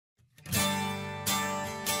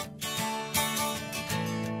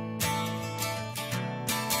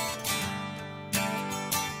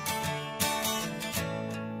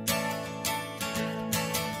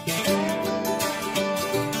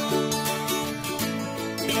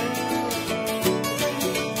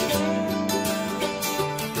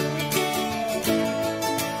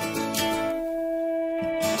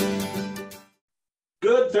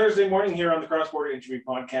Thursday morning here on the Cross Border Interview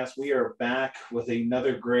Podcast. We are back with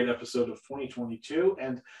another great episode of 2022.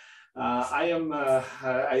 And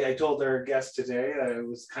I told our guest today I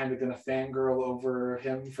was kind of going to fangirl over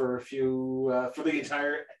him for for the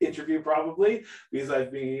entire interview probably, because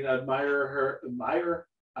I've been admirer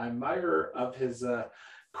of his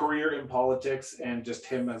career in politics and just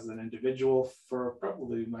him as an individual for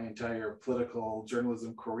probably my entire political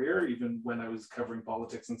journalism career, even when I was covering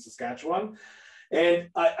politics in Saskatchewan. And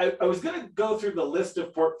I was going to go through the list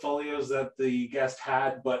of portfolios that the guest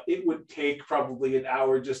had, but it would take probably an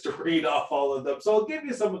hour just to read off all of them. So I'll give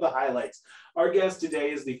you some of the highlights. Our guest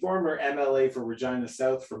today is the former MLA for Regina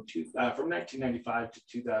South from 1995 to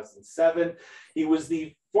 2007. He was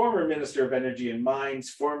the former Minister of Energy and Mines,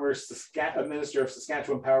 former Minister of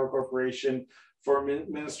Saskatchewan Power Corporation, former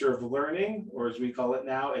Minister of Learning, or as we call it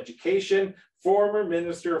now, Education, former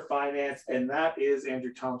Minister of Finance, and that is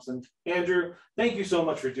Andrew Thomson. Andrew, thank you so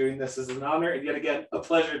much for doing this. It's an honor, and yet again, a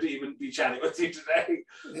pleasure to even be chatting with you today.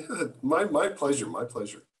 Yeah, my pleasure, my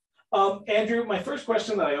pleasure. Andrew, my first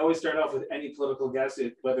question that I always start off with any political guest,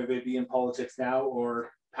 whether they be in politics now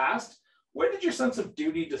or past, where did your sense of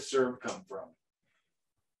duty to serve come from?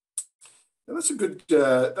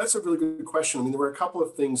 Yeah, that's a really good question. I mean, there were a couple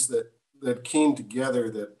of things that came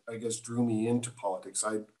together that I guess drew me into politics.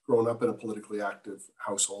 I'd grown up in a politically active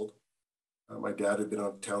household. My dad had been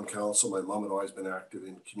on town council. My mom had always been active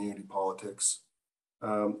in community politics.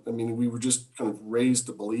 I mean, we were just kind of raised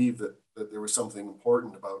to believe that there was something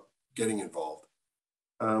important about getting involved.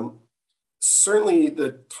 Certainly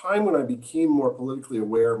the time when I became more politically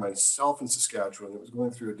aware myself in Saskatchewan, it was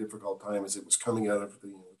going through a difficult time as it was coming out of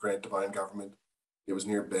the Grant Devine government. It was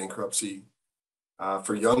near bankruptcy.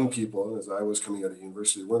 For young people, as I was coming out of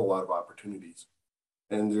university, there weren't a lot of opportunities.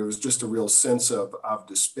 And there was just a real sense of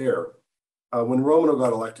despair. When Romanow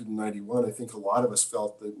got elected in 91, I think a lot of us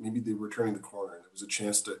felt that maybe they were turning the corner and there was a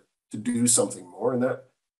chance to do something more. And that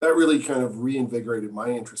really kind of reinvigorated my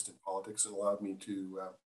interest in politics and allowed me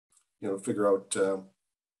to figure out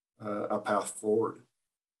a path forward.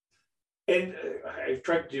 And I've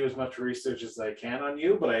tried to do as much research as I can on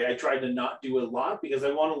you, but I tried to not do a lot because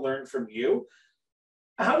I want to learn from you.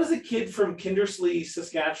 How does a kid from Kindersley,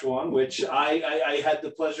 Saskatchewan, which I had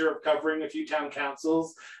the pleasure of covering a few town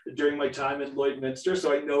councils during my time in Lloydminster,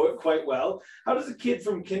 so I know it quite well. How does a kid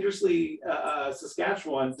from Kindersley,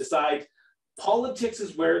 Saskatchewan decide politics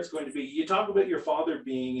is where it's going to be? You talk about your father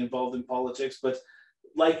being involved in politics, but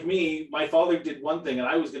like me, my father did one thing and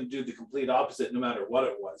I was going to do the complete opposite no matter what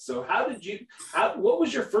it was. So what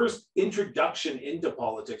was your first introduction into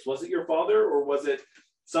politics? Was it your father or was it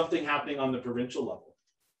something happening on the provincial level?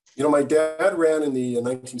 You know, my dad ran in the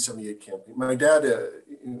 1978 campaign. My dad, it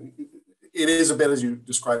is a bit as you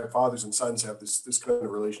describe, fathers and sons have this kind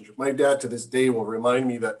of relationship. My dad to this day will remind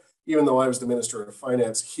me that even though I was the Minister of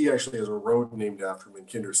Finance, he actually has a road named after him in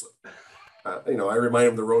Kindersley. I remind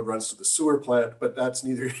him the road runs to the sewer plant, but that's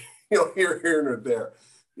neither here nor there.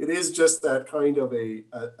 It is just that kind of a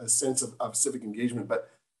sense of civic engagement. But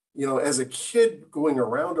as a kid going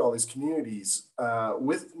around all these communities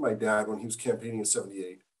with my dad when he was campaigning in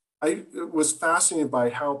 78, I was fascinated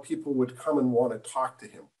by how people would come and want to talk to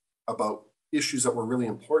him about issues that were really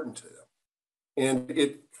important to them. And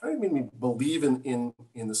it kind of made me believe in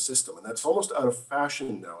the system. And that's almost out of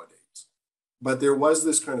fashion nowadays. But there was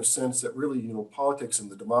this kind of sense that really, politics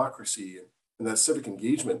and the democracy and that civic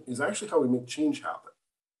engagement is actually how we make change happen.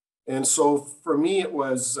 And so for me, it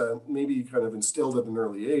was maybe kind of instilled at an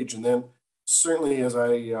early age. And then certainly as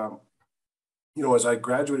I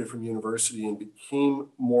graduated from university and became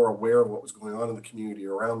more aware of what was going on in the community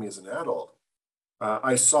around me as an adult,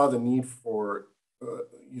 I saw the need for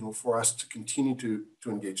us to continue to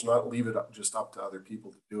engage, not leave it just up to other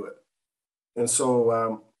people to do it. And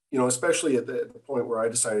so, especially at the point where I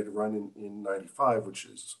decided to run in 95, which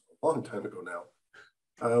is a long time ago now,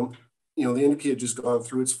 the NDP had just gone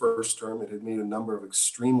through its first term. It had made a number of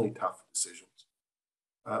extremely tough decisions.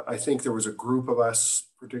 I think there was a group of us,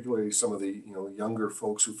 particularly some of the younger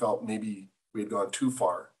folks, who felt maybe we had gone too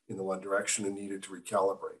far in the one direction and needed to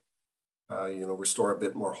recalibrate, restore a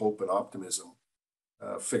bit more hope and optimism,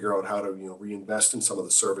 figure out how to reinvest in some of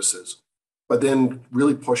the services, but then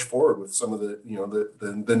really push forward with some of the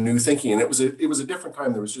new thinking. And it was a different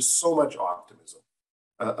time. There was just so much optimism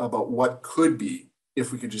about what could be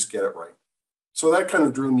if we could just get it right. So that kind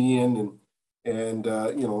of drew me in, and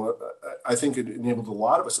I think it enabled a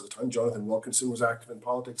lot of us at the time. Jonathan Wilkinson was active in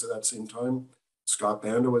politics at that same time. Scott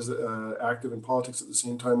Banda was active in politics at the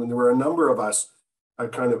same time. And there were a number of us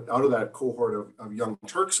kind of out of that cohort of young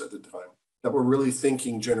Turks at the time that were really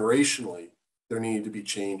thinking generationally there needed to be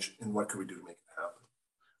change and what could we do to make it happen.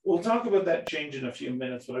 we'll talk about that change in a few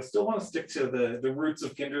minutes, but I still want to stick to the roots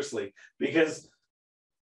of Kindersley, because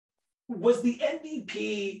was the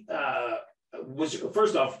NDP,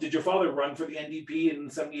 first off, did your father run for the NDP in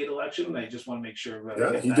the 78 election? I just want to make sure.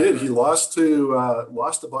 Yeah, he did. He lost to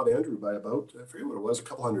Bob Andrew by about, I forget what it was, a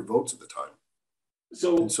couple hundred votes at the time.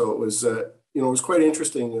 So it was, it was quite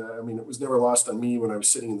interesting. I mean, it was never lost on me when I was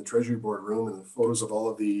sitting in the Treasury Board room and the photos of all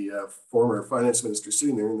of the former finance ministers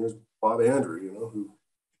sitting there, and there's Bob Andrew, who,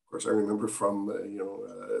 of course, I remember from,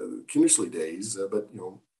 Kindersley days, but,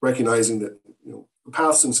 recognizing that, the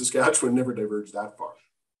paths in Saskatchewan never diverged that far.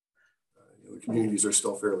 The communities are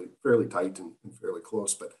still fairly tight and fairly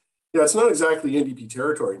close, but yeah, it's not exactly NDP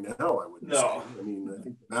territory now, I wouldn't say. I mean, I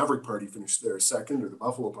think the Maverick Party finished there second, or the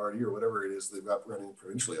Buffalo Party, or whatever it is they've got running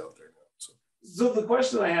provincially out there now. So the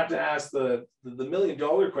question I have to ask, the $1 million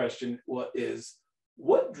question, is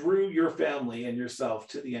what drew your family and yourself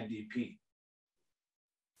to the NDP?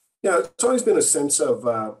 Yeah, it's always been a sense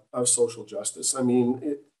of social justice. I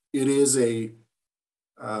mean, it is a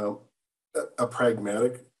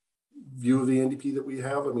pragmatic view of the NDP that we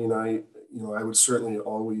have. I mean, I would certainly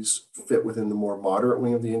always fit within the more moderate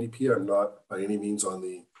wing of the NDP. I'm not by any means on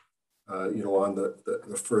the, on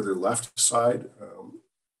the further left side.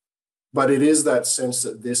 But it is that sense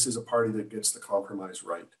that this is a party that gets the compromise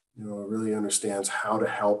right. It really understands how to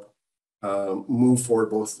help move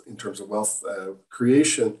forward, both in terms of wealth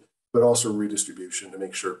creation, but also redistribution, to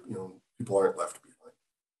make sure, people aren't left behind.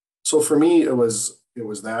 So for me, it was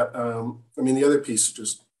that. I mean, the other piece,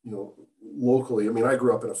 just, locally, I mean, I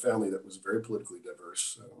grew up in a family that was very politically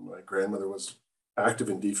diverse. My grandmother was active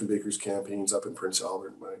in Diefenbaker's campaigns up in Prince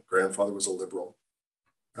Albert. My grandfather was a Liberal.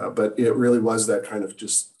 But it really was that kind of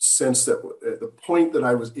just sense that at the point that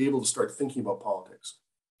I was able to start thinking about politics,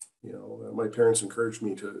 my parents encouraged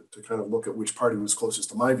me to kind of look at which party was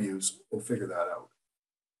closest to my views and figure that out.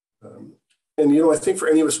 And I think for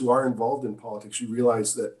any of us who are involved in politics, you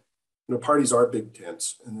realize that parties are big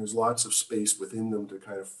tents, and there's lots of space within them to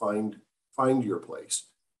kind of find your place.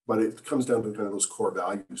 But it comes down to kind of those core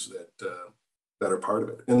values that are part of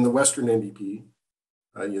it. And the Western NDP,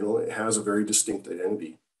 it has a very distinct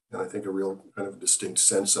identity, and I think a real kind of distinct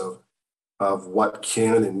sense of what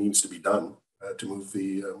can and needs to be done to move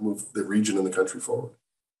the region and the country forward.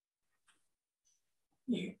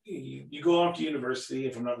 You go off to university,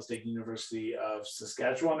 if I'm not mistaken, University of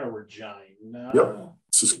Saskatchewan or Regina? Yep,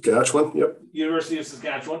 Saskatchewan, yep. University of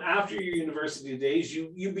Saskatchewan. After your university days,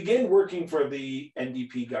 you begin working for the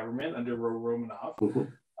NDP government under Roy Romanow.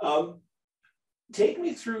 Mm-hmm. Take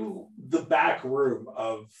me through the back room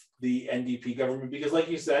of the NDP government, because like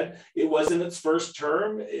you said, it was in its first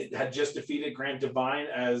term. It had just defeated Grant Devine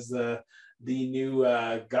as the new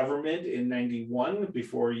government in 91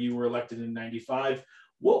 before you were elected in 95.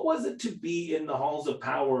 What was it to be in the halls of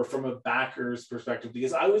power from a backer's perspective?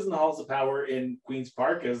 Because I was in the halls of power in Queen's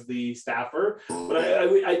Park as the staffer, but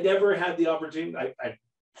I never had the opportunity. I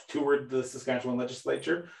toured the Saskatchewan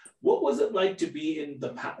legislature. What was it like to be in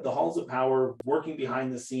the halls of power, working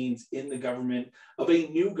behind the scenes in the government of a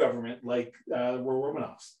new government like Roy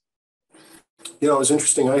Romanow's? It was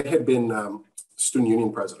interesting. I had been student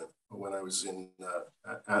union president when I was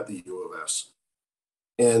at the U of S.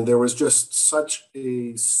 And there was just such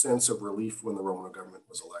a sense of relief when the Romanow government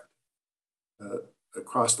was elected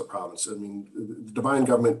across the province. I mean, the Devine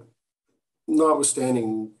government,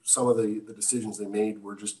 notwithstanding some of the decisions they made,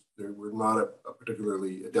 were not a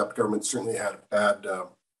particularly adept government. Certainly had a bad,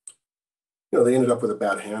 they ended up with a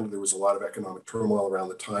bad hand. There was a lot of economic turmoil around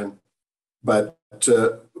the time, but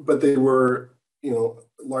they were,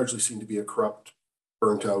 largely seen to be a corrupt,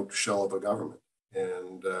 burnt out shell of a government.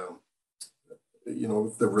 And,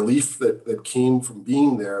 the relief that came from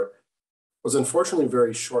being there was unfortunately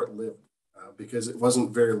very short-lived because it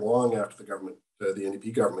wasn't very long after the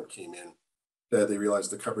NDP government came in that they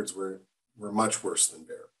realized the cupboards were much worse than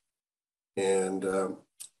bare. And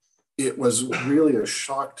it was really a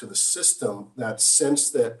shock to the system, that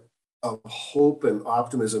sense of hope and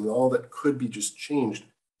optimism and all that could be just changed,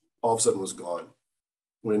 all of a sudden was gone.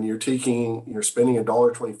 When you're spending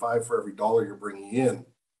 $1.25 for every dollar you're bringing in,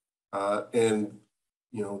 and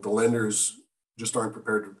the lenders just aren't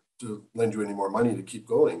prepared to lend you any more money to keep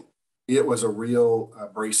going. It was a real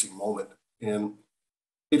bracing moment, and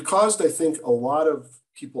it caused, I think, a lot of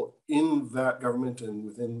people in that government and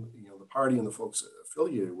within the party and the folks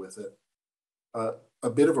affiliated with it a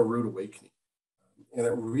bit of a rude awakening, and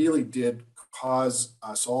it really did cause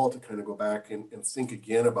us all to kind of go back and think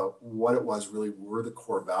again about what it was really were the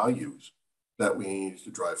core values that we needed to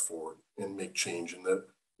drive forward and make change, and that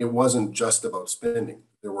it wasn't just about spending.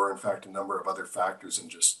 There were, in fact, a number of other factors, and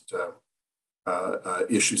just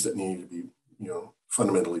issues that needed to be,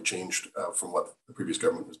 fundamentally changed from what the previous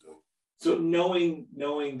government was doing. So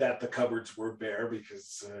knowing that the cupboards were bare,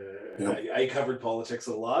 because I covered politics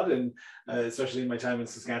a lot, and especially in my time in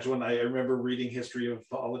Saskatchewan, I remember reading history of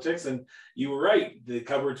politics, and you were right, the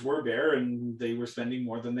cupboards were bare and they were spending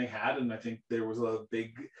more than they had, and I think there was a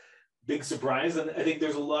big surprise, and I think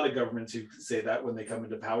there's a lot of governments who say that when they come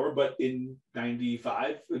into power, but in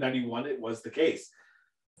 91, it was the case.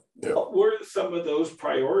 Yeah. What were some of those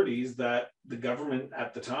priorities that the government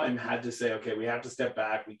at the time had to say, okay, we have to step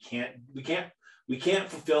back. We can't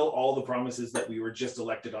fulfill all the promises that we were just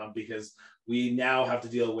elected on, because we now have to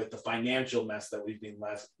deal with the financial mess that we've been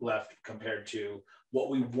left compared to what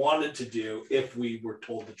we wanted to do if we were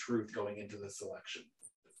told the truth going into this election.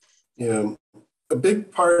 Yeah, a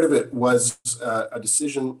big part of it was a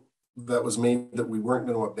decision that was made that we weren't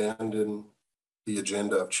going to abandon the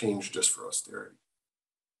agenda of change just for austerity.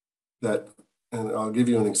 And I'll give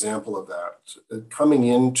you an example of that. Coming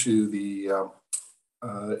into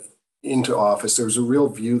into office, there was a real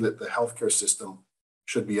view that the healthcare system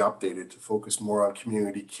should be updated to focus more on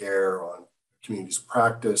community care, on communities of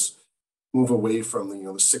practice, move away from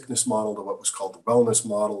the sickness model to what was called the wellness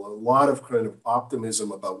model. A lot of kind of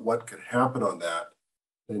optimism about what could happen on that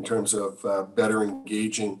in terms of better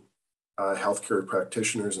engaging healthcare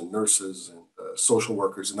practitioners and nurses and social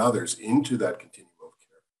workers and others into that continuum.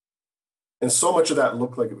 And so much of that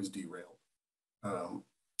looked like it was derailed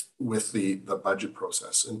with the budget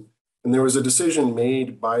process. And there was a decision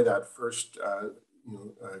made by that first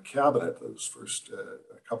cabinet, those first a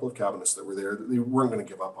couple of cabinets that were there, that they weren't going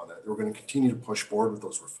to give up on that. They were going to continue to push forward with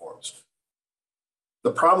those reforms.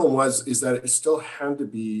 The problem is that it still had to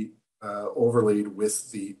be overlaid with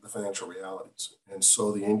the financial realities. And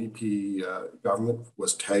so the NDP government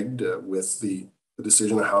was tagged with the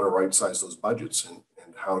decision of how to right-size those budgets and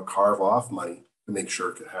how to carve off money to make sure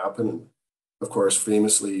it could happen. And of course,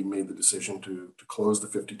 famously made the decision to close the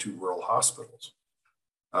 52 rural hospitals,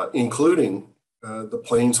 including the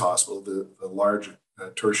Plains Hospital, the large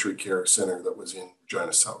tertiary care center that was in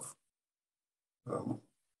Regina South.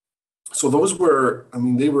 So those were,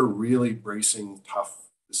 they were really bracing, tough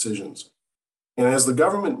decisions. And as the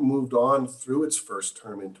government moved on through its first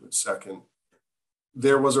term into its second,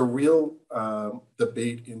 there was a real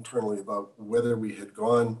debate internally about whether we had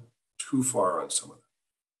gone too far on some of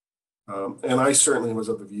that. And I certainly was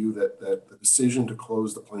of the view that the decision to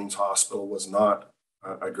close the Plains Hospital was not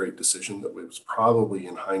a great decision, that was probably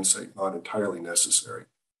in hindsight not entirely necessary.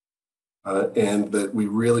 And that we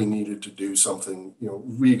really needed to do something,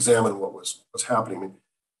 re-examine what was happening.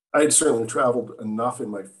 I had certainly traveled enough in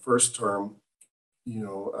my first term,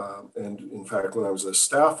 and in fact, when I was a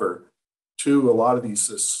staffer, to a lot of these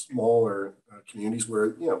smaller communities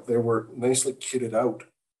where there were nicely kitted out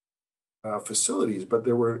facilities, but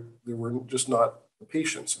there were just not the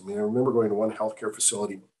patients. I remember going to one healthcare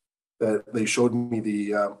facility that they showed me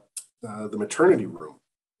the maternity room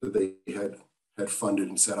that they had funded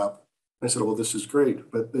and set up. And I said, well, this is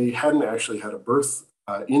great, but they hadn't actually had a birth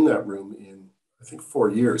in that room in I think 4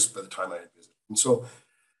 years by the time I had visited. And so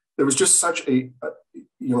there was just such at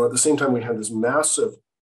the same time we had this massive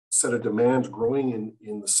set of demands growing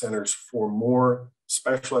in the centers for more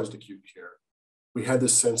specialized acute care. We had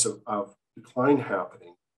this sense of decline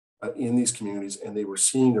happening in these communities, and they were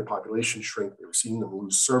seeing their population shrink. They were seeing them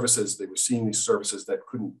lose services. They were seeing these services that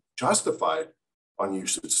couldn't justify on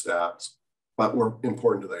usage stats, but were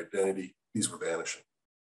important to their identity. These were vanishing.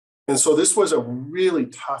 And so this was a really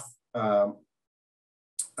tough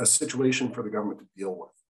a situation for the government to deal with.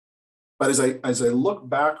 But as I look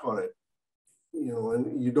back on it,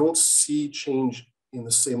 and you don't see change in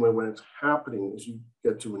the same way when it's happening as you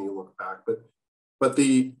get to when you look back. But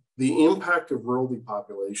the impact of rural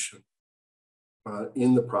depopulation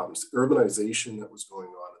in the province, the urbanization that was going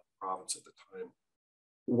on in the province at the time,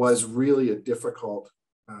 was really a difficult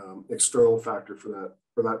external factor for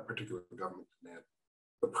that particular government demand.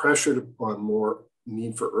 The pressure on more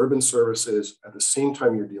need for urban services at the same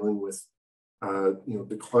time you're dealing with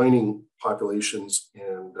declining populations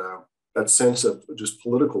and that sense of just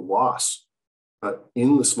political loss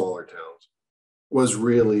in the smaller towns was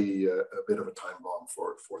really a bit of a time bomb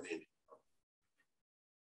for the Indian.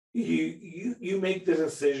 You make the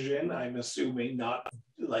decision, I'm assuming, not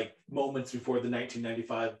like moments before the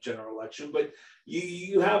 1995 general election, but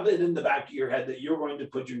you have it in the back of your head that you're going to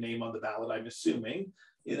put your name on the ballot, I'm assuming,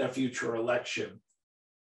 in a future election.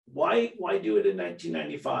 Why do it in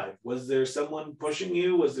 1995? Was there someone pushing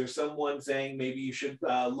you? Was there someone saying maybe you should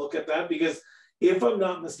look at that? Because if I'm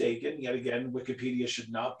not mistaken, yet again, Wikipedia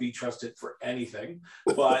should not be trusted for anything,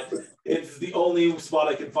 but it's the only spot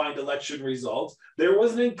I can find election results. There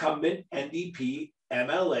was an incumbent NDP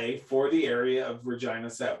MLA for the area of Regina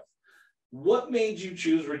South. What made you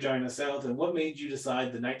choose Regina South, and what made you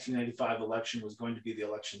decide the 1995 election was going to be the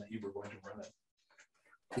election that you were going to run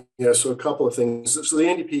in? Yeah, so a couple of things. So the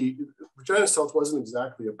NDP, Regina South wasn't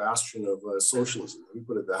exactly a bastion of socialism, let me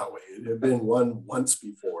put it that way. It had been won once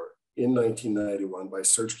before in 1991 by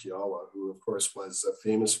Serge Kiawa, who of course was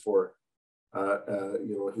famous for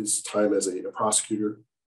his time as a prosecutor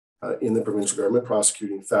in the provincial government,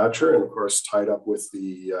 prosecuting Thatcher, and of course tied up with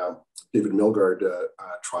the David Milgaard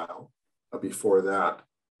trial before that.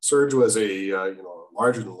 Serge was a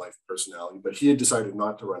larger than life personality, but he had decided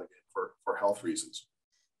not to run again for health reasons.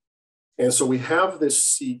 And so we have this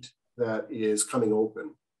seat that is coming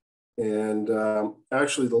open. And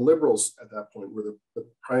actually the Liberals at that point were the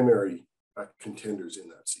primary contenders in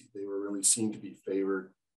that seat. They were really seen to be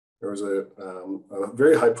favored. There was a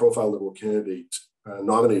very high profile Liberal candidate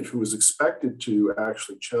nominated who was expected to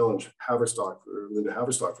actually challenge Linda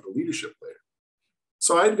Haverstock for the leadership later.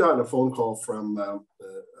 So I'd gotten a phone call from a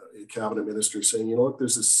cabinet minister saying, look,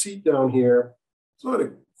 there's a seat down here. It's not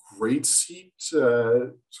a great seat. It's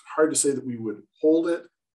hard to say that we would hold it,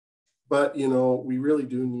 but we really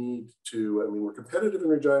do need to. I mean, we're competitive in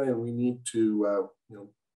Regina, and we need to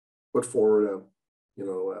put forward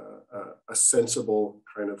a sensible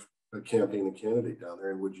kind of a campaign and candidate down there.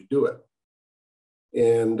 And would you do it?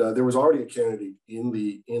 And there was already a candidate in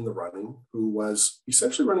the running who was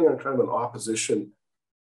essentially running on kind of an opposition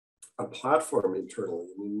platform internally.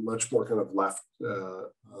 I mean, much more kind of left,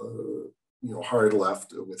 hard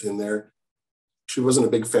left within there. She wasn't a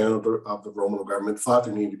big fan of the Romanow government, thought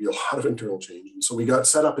there needed to be a lot of internal change. And so we got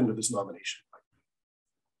set up into this nomination.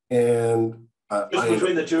 And just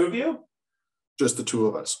between the two of you? Just the two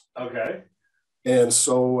of us. Okay. And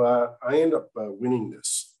so I end up winning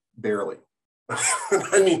this barely.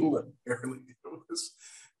 I mean, barely.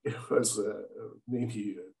 It was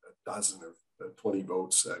maybe a dozen or 20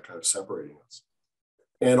 votes kind of separating us.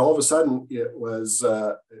 And all of a sudden, it was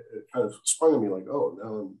it kind of sprung on me like, oh,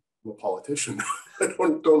 now I'm a politician. I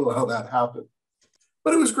don't know how that happened,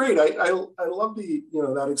 but it was great. I loved the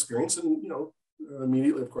that experience, and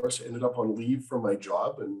immediately, of course, I ended up on leave from my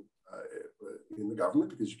job and in the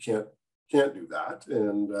government because you can't do that.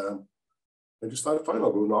 And I just thought, fine,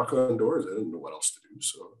 I'll go knock on doors. I didn't know what else to do.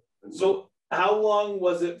 So how long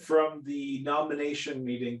was it from the nomination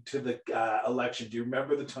meeting to the election? Do you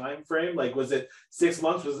remember the time frame? Like, was it 6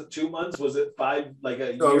 months? Was it 2 months? Was it five? Like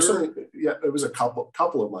a year? It was a couple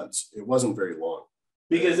of months. It wasn't very long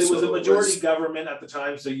because it was a majority government at the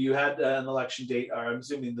time. So you had an election date, or I'm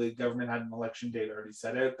assuming the government had an election date already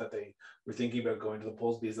set out that they were thinking about going to the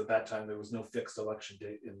polls, because at that time there was no fixed election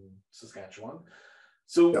date in Saskatchewan.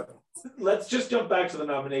 So let's just jump back to the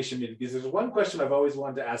nomination meeting, because there's one question I've always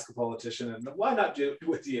wanted to ask a politician, and why not do it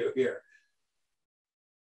with you here?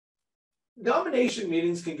 Nomination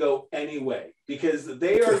meetings can go any way, because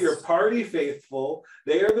they are your party faithful.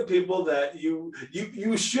 They are the people that you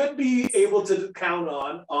should be able to count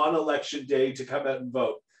on election day to come out and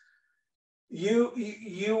vote.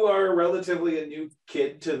 You are relatively a new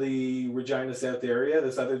kid to the Regina South area.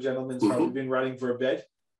 This other gentleman's probably been running for a bit.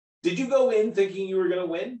 Did you go in thinking you were going to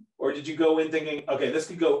win? Or did you go in thinking, okay, this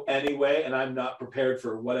could go any way and I'm not prepared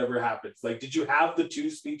for whatever happens? Like, did you have the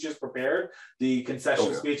two speeches prepared, the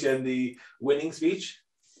concession speech and the winning speech?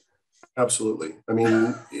 Absolutely. I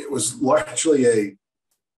mean, it was largely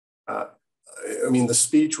the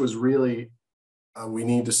speech was really, we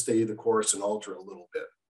need to stay the course and alter a little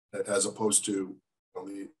bit, as opposed to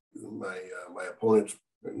my opponent,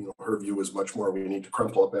 her view was much more, we need to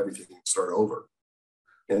crumple up everything and start over.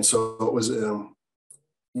 And so it was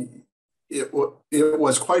it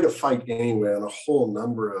was quite a fight anyway on a whole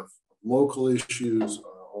number of local issues, a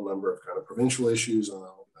whole number of kind of provincial issues,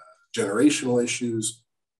 generational issues.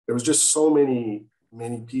 There was just so many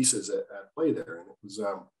pieces at play there, and it was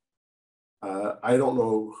I don't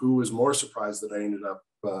know who was more surprised that I ended up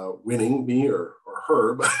winning, me or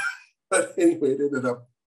her, but anyway, it ended up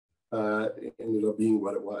being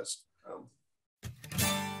what it was.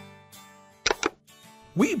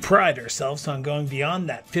 We pride ourselves on going beyond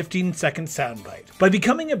that 15-second soundbite by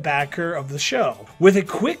becoming a backer of the show. With a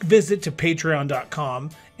quick visit to patreon.com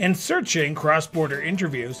and searching cross-border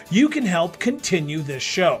interviews, you can help continue this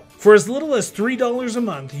show. For as little as $3 a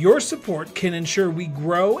month, your support can ensure we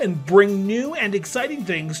grow and bring new and exciting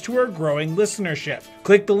things to our growing listenership.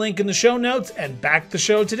 Click the link in the show notes and back the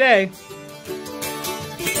show today.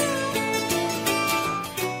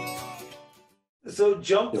 So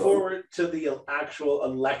jump forward to the actual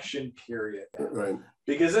election period, right?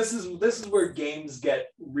 Because this is where games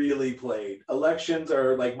get really played. Elections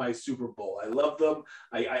are like my Super Bowl. I love them.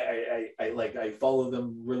 I follow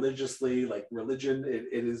them religiously, like religion.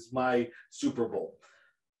 It is my Super Bowl.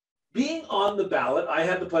 Being on the ballot, I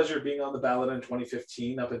had the pleasure of being on the ballot in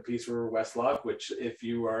 2015 up in Peace River, Westlock, which if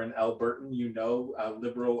you are an Albertan, you know,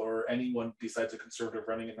 Liberal or anyone besides a Conservative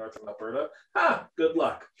running in Northern Alberta, good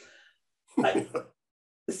luck.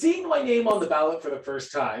 Seeing my name on the ballot for the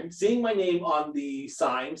first time, seeing my name on the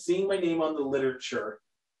sign, seeing my name on the literature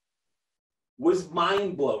was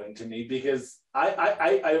mind-blowing to me, because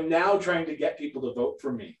I am now trying to get people to vote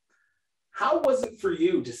for me. How was it for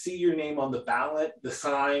you to see your name on the ballot, the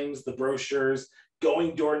signs, the brochures,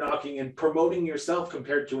 going door knocking and promoting yourself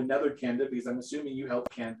compared to another candidate? Because I'm assuming you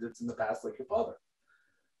helped candidates in the past like your father.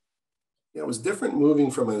 Yeah, it was different moving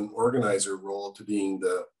from an organizer role to being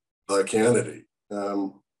the candidate.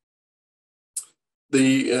 I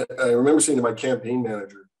remember saying to my campaign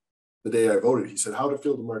manager the day I voted, he said, "How'd it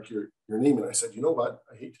feel to mark your name?" And I said, "You know what?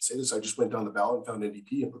 I hate to say this. I just went down the ballot and found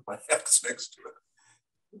NDP and put my X next to it."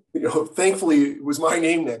 You know, thankfully it was my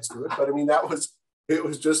name next to it, but I mean, it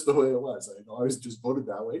was just the way it was. I always just voted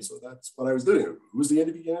that way. So that's what I was doing. Who was the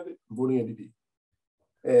NDP candidate? I'm voting NDP.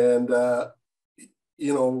 And,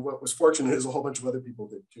 you know, what was fortunate is a whole bunch of other people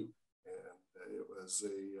did too. And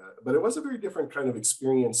but it was a very different kind of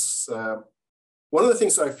experience. One of the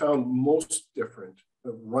things that I found most different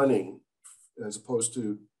running as opposed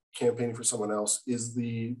to campaigning for someone else is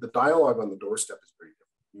the dialogue on the doorstep is very different.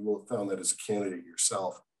 You will have found that as a candidate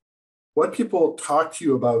yourself. What people talk to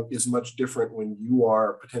you about is much different when you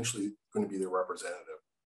are potentially going to be their representative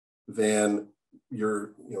than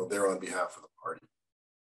you're, you know, there on behalf of the party.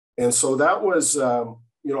 And so that was,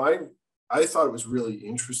 you know, I thought it was really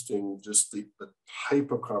interesting, just the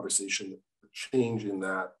type of conversation, the change in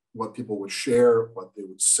that, what people would share, what they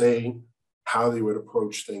would say, how they would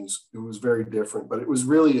approach things. It was very different, but it was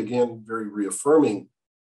really, again, very reaffirming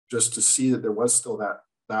just to see that there was still that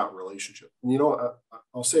relationship. And, you know,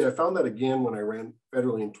 I'll say I found that again when I ran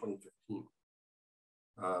federally in 2015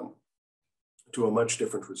 to a much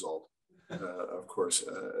different result, of course,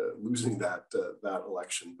 losing that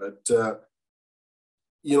election. But,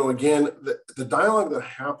 you know, again, the dialogue that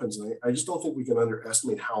happens, and I just don't think we can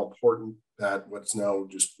underestimate how important that what's now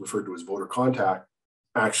just referred to as voter contact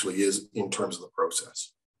actually is in terms of the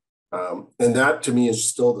process. And that to me is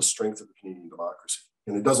still the strength of the Canadian democracy.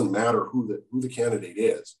 And it doesn't matter who the candidate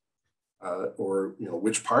is or, you know,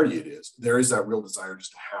 which party it is. There is that real desire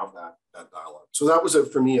just to have that dialogue. So that was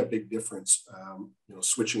for me a big difference, you know,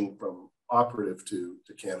 switching from operative to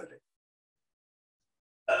candidate.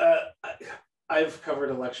 I've covered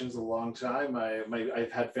elections a long time.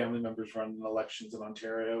 I've had family members run elections in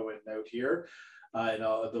Ontario and out here in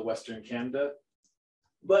the Western Canada.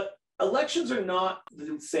 But elections are not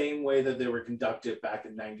the same way that they were conducted back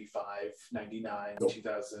in 95, 99,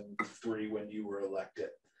 2003 when you were elected.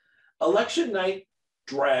 Election night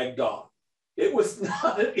dragged on. It was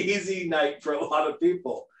not an easy night for a lot of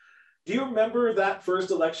people. Do you remember that first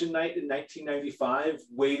election night in 1995,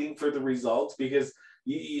 waiting for the results? Because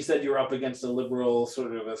you said you were up against a Liberal,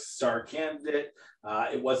 sort of a star candidate.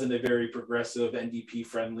 It wasn't a very progressive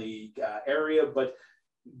NDP-friendly area, but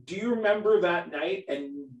do you remember that night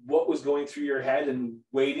and what was going through your head and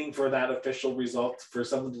waiting for that official result for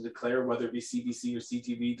someone to declare, whether it be CBC or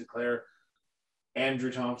CTV, declare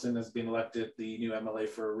Andrew Thomson has been elected the new MLA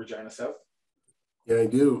for Regina South? Yeah, I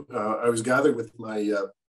do. I was gathered with my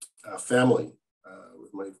family,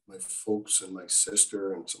 with my folks and my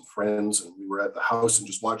sister and some friends, and we were at the house and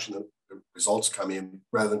just watching the results come in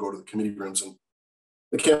rather than go to the committee rooms. And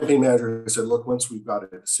the campaign manager said, "Look, once we've got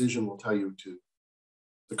a decision, we'll tell you to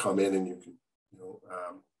come in and you can, you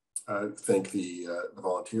know, thank the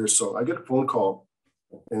volunteers." So I get a phone call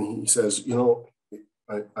and he says, "You know,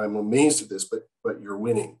 I'm amazed at this, but you're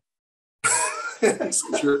winning." He says,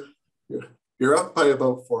 you're up by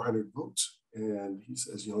about 400 votes. And he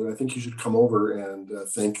says, "You know, I think you should come over and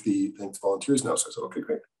thank the volunteers now." So I said, "Okay,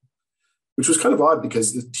 great." Which was kind of odd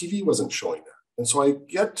because the TV wasn't showing that. And so I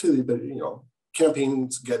get to the, you know,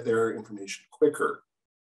 campaigns get their information quicker.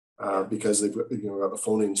 Because they've got the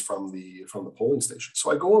phone-ins from the polling station.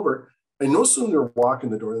 So I go over, I no sooner walk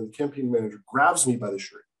in the door than the campaign manager grabs me by the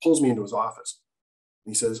shirt, pulls me into his office.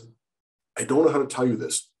 And he says, "I don't know how to tell you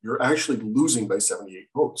this. You're actually losing by 78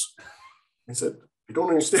 votes. I said, "I don't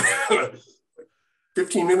understand." Like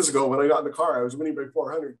 15 minutes ago when I got in the car, I was winning by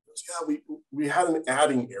 400. He goes, "Yeah, we had an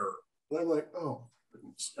adding error." And I'm like, "Oh,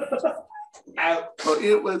 goodness." So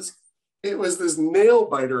it was this nail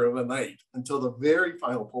biter of a night until the very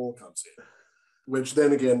final poll comes in. which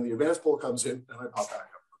then again, the advance poll comes in and I pop back up.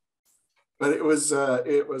 But it was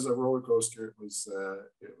a roller coaster. It was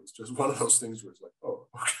just one of those things where it's like, oh,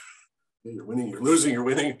 okay, you're winning, you're losing, you're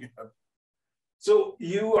winning. So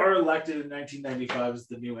you are elected in 1995 as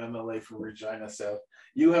the new MLA for Regina South.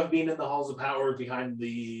 You have been in the halls of power behind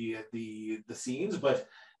the scenes, but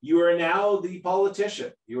you are now the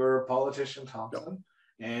politician. You are a politician, Thomson,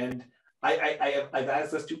 yep. And I've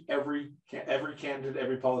asked this to every candidate,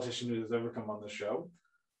 every politician who has ever come on the show.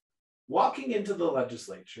 Walking into the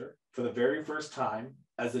legislature for the very first time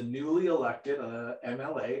as a newly elected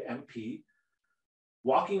MLA, MP,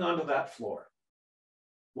 walking onto that floor,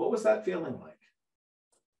 what was that feeling like?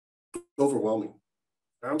 Overwhelming.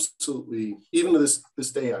 Absolutely. Even to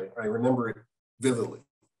this day, I remember it vividly.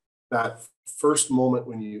 That first moment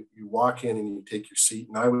when you walk in and you take your seat,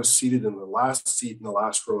 and I was seated in the last seat in the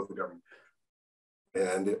last row of the government.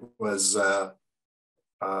 And it was, I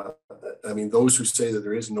mean, those who say that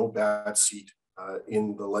there is no bad seat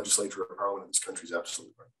in the legislature or parliament in this country is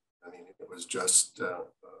absolutely right. I mean, it was just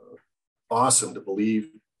awesome to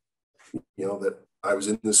believe, that I was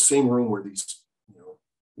in the same room where these,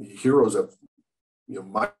 the heroes of,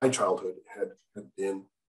 my childhood had been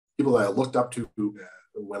people that I looked up to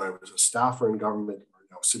when I was a staffer in government, or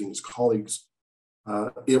now sitting as colleagues.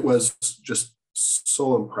 It was just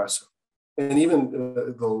so impressive. And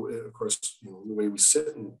even though, of course, the way we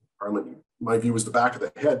sit in Parliament, my view was the back of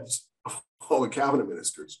the heads of all the cabinet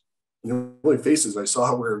ministers. The only faces I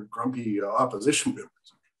saw were grumpy opposition members.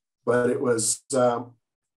 But it was,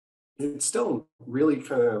 it's still really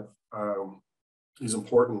kind of is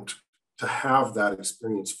important to have that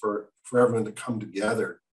experience for everyone to come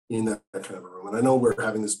together in that kind of a room. And I know we're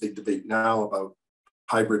having this big debate now about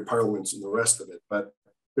hybrid parliaments and the rest of it, but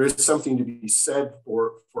there is something to be said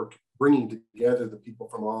for bringing together the people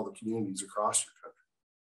from all the communities across your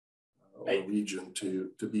country, or region,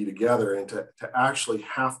 to be together and to actually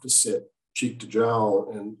have to sit cheek to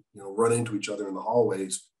jowl and run into each other in the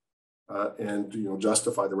hallways and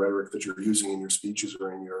justify the rhetoric that you're using in your speeches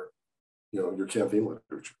or in your campaign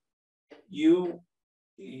literature. You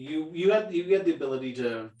had the ability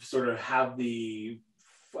to sort of have the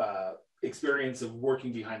experience of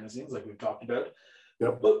working behind the scenes, like we've talked about.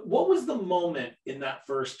 Yep. But what was the moment in that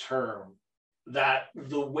first term that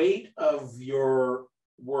the weight of your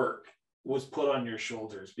work was put on your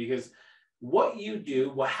shoulders? Because what you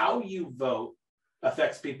do, how you vote,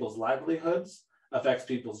 affects people's livelihoods, affects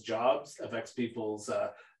people's jobs, affects people's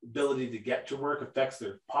ability to get to work, affects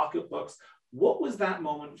their pocketbooks. What was that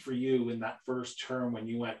moment for you in that first term when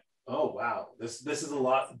you went, oh, wow, this is a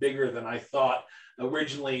lot bigger than I thought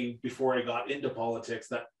originally before I got into politics,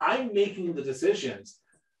 that I'm making the decisions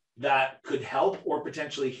that could help or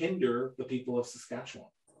potentially hinder the people of Saskatchewan?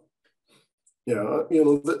 Yeah,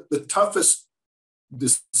 the toughest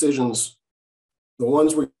decisions, the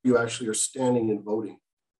ones where you actually are standing and voting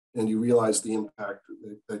and you realize the impact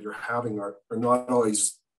that you're having are not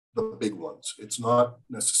always the big ones. It's not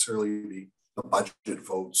necessarily the budget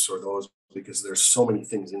votes or those, because there's so many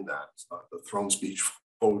things in that. It's not the throne speech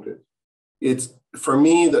vote. It's, for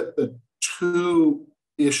me, the two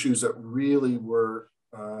issues that really were,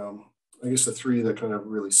 I guess the three that kind of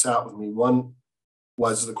really sat with me. One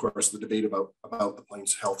was, of course, the debate about the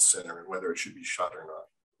Plains Health Center and whether it should be shut or not.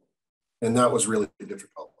 And that was really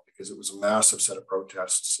difficult because it was a massive set of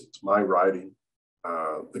protests. It's my riding.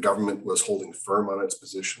 The government was holding firm on its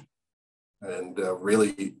position and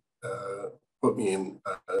really put me in,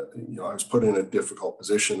 I was put in a difficult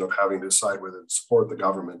position of having to decide whether to support the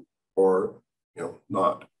government or,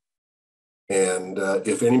 not. And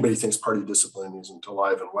if anybody thinks party discipline isn't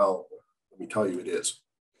alive and well, let me tell you it is.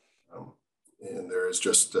 And there is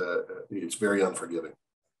just, it's very unforgiving.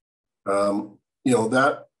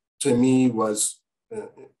 That to me was,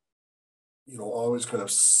 always kind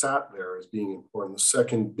of sat there as being important. The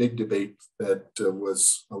second big debate that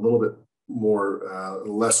was a little bit more,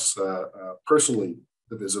 less personally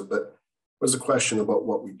divisive, but was a question about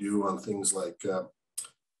what we do on things like,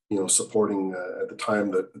 supporting at the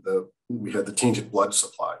time that we had the tainted blood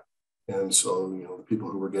supply. And so, the people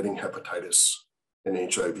who were getting hepatitis and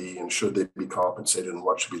HIV, and should they be compensated and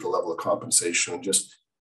what should be the level of compensation, and just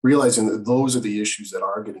realizing that those are the issues that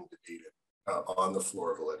are getting debated on the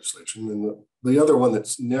floor of the legislation. And the other one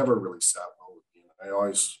that's never really sat well with me, and I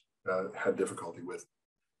always had difficulty with,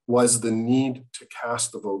 was the need to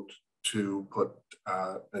cast the vote to put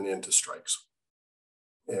an end to strikes.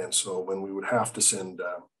 And so when we would have to send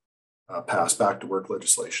pass back to work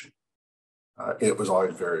legislation, it was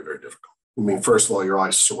always very, very difficult. I mean, first of all, you're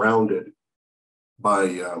always surrounded by,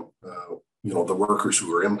 the workers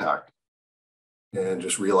who were impacted. and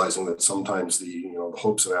just realizing that sometimes the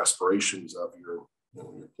hopes and aspirations of your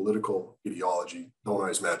your political ideology don't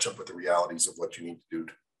always match up with the realities of what you need to do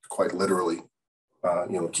to quite literally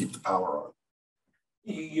keep the power on.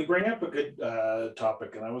 You bring up a good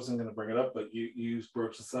topic, and I wasn't going to bring it up, but you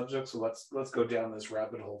broached the subject, so let's go down this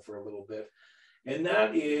rabbit hole for a little bit, and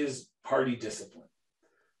that is party discipline.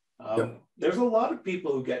 There's a lot of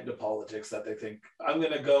people who get into politics that they think, I'm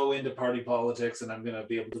going to go into party politics and I'm going to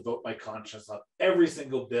be able to vote my conscience on every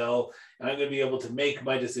single bill, and I'm going to be able to make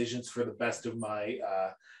my decisions for the best of my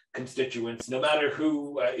constituents, no matter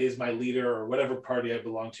who is my leader or whatever party I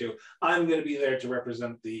belong to. I'm going to be there to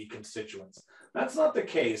represent the constituents. That's not the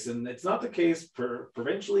case, and it's not the case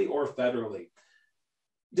provincially or federally.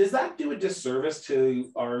 Does that do a disservice to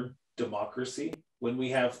our democracy when we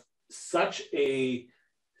have such a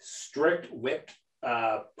strict whipped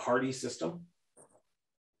party system?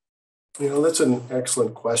 That's an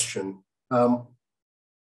excellent question. I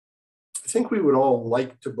think we would all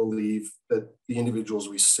like to believe that the individuals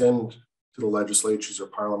we send to the legislatures or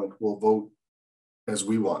parliament will vote as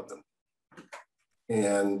we want them.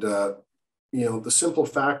 And, the simple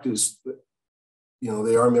fact is that,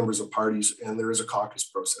 they are members of parties and there is a caucus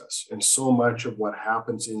process. And so much of what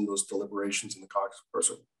happens in those deliberations in the caucus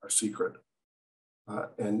process are secret.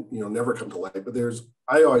 And never come to light. But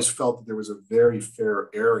I always felt that there was a very fair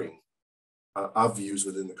airing of views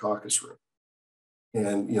within the caucus room,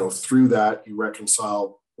 and through that you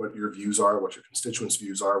reconcile what your views are, what your constituents'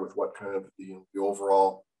 views are, with what kind of the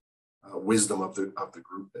overall wisdom of the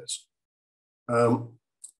group is.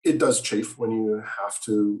 It does chafe when you have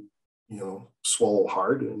to swallow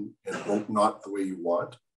hard and vote not the way you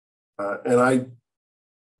want, and I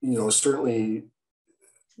certainly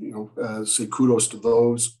say kudos to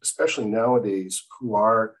those, especially nowadays, who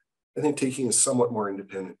are, I think, taking a somewhat more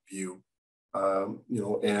independent view,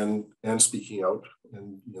 and speaking out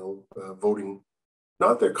and, voting,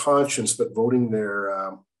 not their conscience, but voting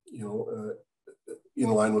their, in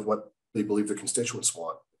line with what they believe the constituents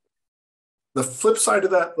want. The flip side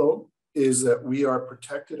of that, though, is that we are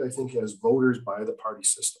protected, I think, as voters by the party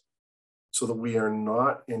system, so that we are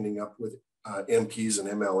not ending up with MPs and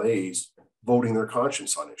MLAs voting their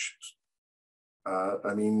conscience on issues.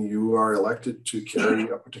 You are elected to carry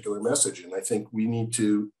a particular message, and I think we need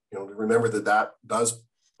to, remember that does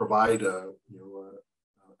provide a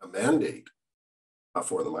mandate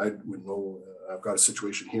for them. I would know. I've got a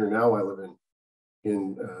situation here now. I live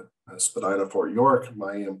in Spadina, Fort York.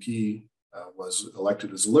 My MP was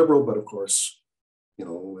elected as a Liberal, but of course,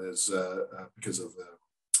 as because of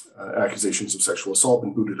accusations of sexual assault,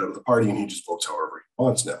 been booted out of the party, and he just votes however he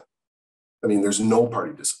wants now. There's no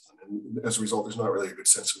party discipline, and as a result, there's not really a good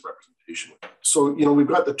sense of representation. So, we've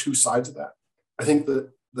got the two sides of that. I think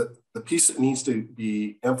the piece that needs to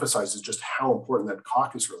be emphasized is just how important that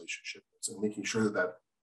caucus relationship is, and making sure that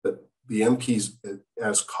the MPs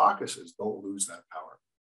as caucuses don't lose that power.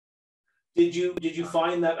 Did you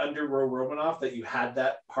find that under Roy Romanow that you had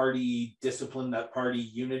that party discipline, that party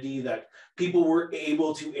unity, that people were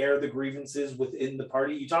able to air the grievances within the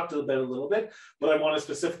party? You talked about it a little bit, but I want to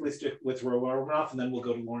specifically stick with Roy Romanow, and then we'll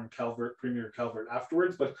go to Lorne Calvert, Premier Calvert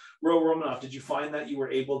afterwards. But Roy Romanow, did you find that you were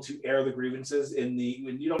able to air the grievances when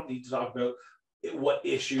you don't need to talk about what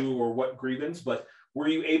issue or what grievance, but were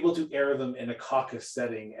you able to air them in a caucus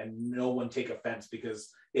setting and no one take offense, because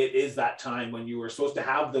it is that time when you were supposed to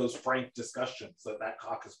have those frank discussions that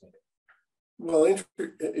caucus meeting? Well,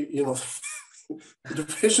 the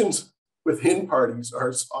divisions within parties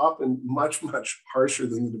are often much, much harsher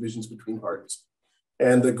than the divisions between parties,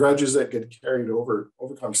 and the grudges that get carried over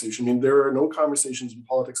conversation. There are no conversations in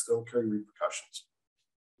politics that don't carry repercussions.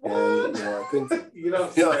 And I think I know.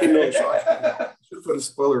 I should put a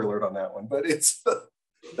spoiler alert on that one, but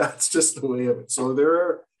that's just the way of it. So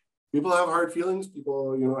people have hard feelings.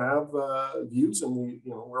 People have views, and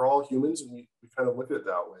we're all humans, and we kind of look at it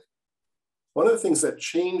that way. One of the things that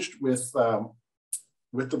changed with the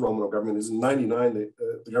Romanow government is in '99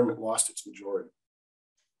 the government lost its majority,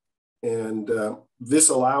 and this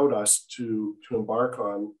allowed us to embark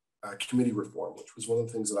on committee reform, which was one of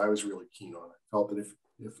the things that I was really keen on. I felt that if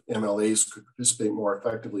MLAs could participate more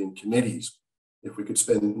effectively in committees, if we could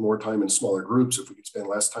spend more time in smaller groups, if we could spend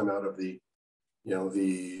less time out of the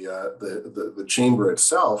chamber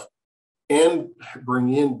itself, and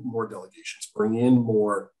bring in more delegations, bring in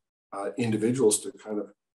more individuals to kind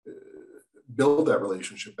of build that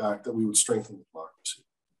relationship back, that we would strengthen democracy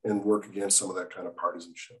and work against some of that kind of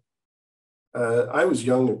partisanship. I was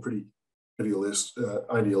young and pretty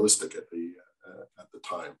idealistic at the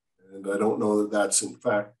time. And I don't know that that's in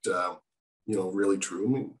fact, really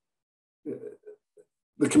true.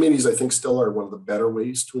 the committees, I think, still are one of the better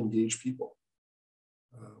ways to engage people.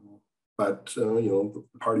 But the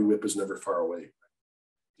party whip is never far away.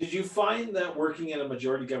 Did you find that working in a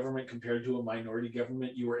majority government compared to a minority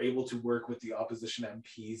government, you were able to work with the opposition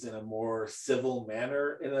MPs in a more civil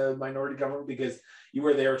manner in a minority government because you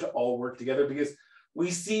were there to all work together? Because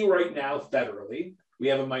we see right now federally, we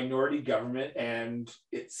have a minority government and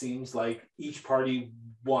it seems like each party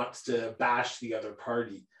wants to bash the other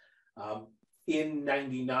party. In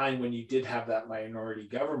 99, when you did have that minority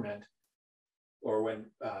government, or when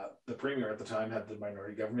the premier at the time had the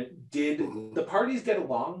minority government, did the parties get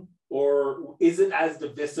along? Or is it as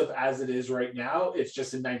divisive as it is right now? It's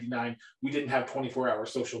just in 99, we didn't have 24-hour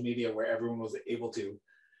social media where everyone was able to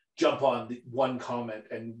jump on the one comment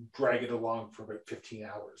and drag it along for about 15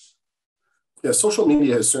 hours. Yeah, social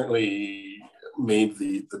media has certainly made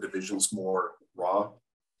the divisions more raw.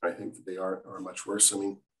 I think they are much worse. I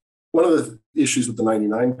mean, one of the issues with the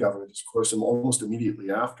 99 government is, of course, and almost immediately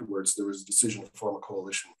afterwards, there was a decision to form a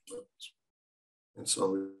coalition with Liberals. And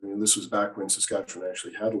so this was back when Saskatchewan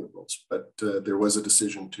actually had Liberals, but there was a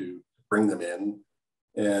decision to bring them in.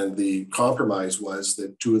 And the compromise was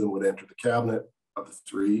that two of them would enter the cabinet of the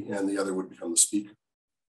three, and the other would become the speaker.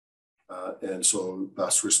 And so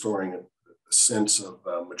thus restoring a sense of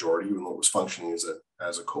majority, even though it was functioning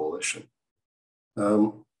as a coalition.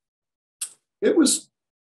 It was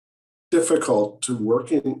difficult to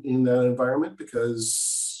work in that environment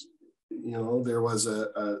because there was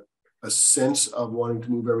a sense of wanting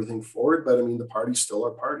to move everything forward, but I mean the parties still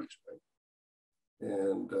are parties, right?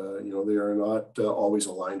 And they are not always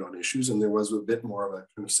aligned on issues, and there was a bit more of a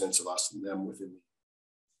kind of sense of us and them within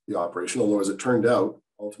the operation. Although as it turned out,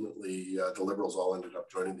 ultimately the Liberals all ended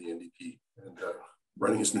up joining the NDP and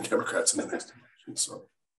running as New Democrats in the next election. So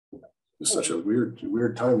it's such a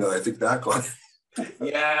weird time that I think back on.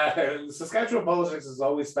 Yeah, Saskatchewan politics has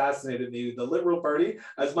always fascinated me. The Liberal Party,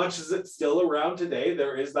 as much as it's still around today,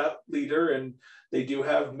 there is that leader and they do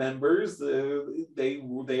have members.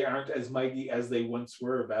 They aren't as mighty as they once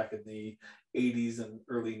were back in the 80s and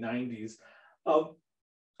early 90s. I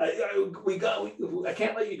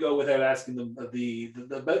can't let you go without asking them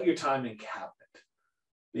about your time in cabinet.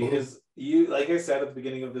 Because you, like I said at the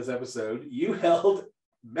beginning of this episode, you held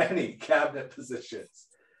many cabinet positions.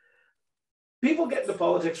 People get into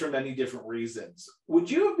politics for many different reasons.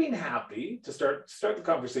 Would you have been happy to start the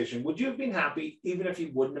conversation? Would you have been happy even if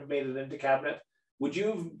you wouldn't have made it into cabinet? Would you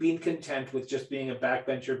have been content with just being a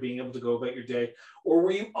backbencher, being able to go about your day? Or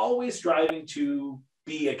were you always striving to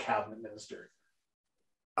be a cabinet minister?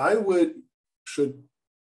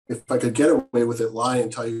 If I could get away with it, lie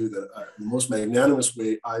and tell you that the most magnanimous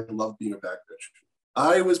way, I love being a backbencher.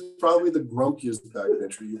 I was probably the grumpiest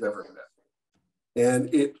backbencher you've ever met.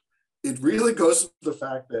 And it really goes to the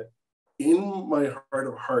fact that in my heart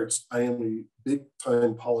of hearts, I am a big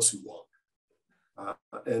time policy wonk.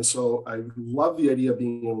 And so I love the idea of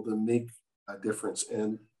being able to make a difference.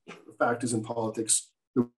 And the fact is, in politics,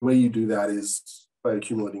 the way you do that is by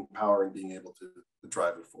accumulating power and being able to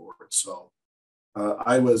drive it forward. So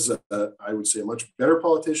I was, I would say, a much better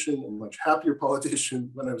politician, a much happier politician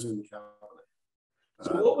when I was in the cabinet.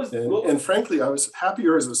 And frankly, I was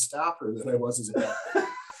happier as a staffer than I was as a cabinet.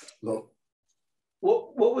 No.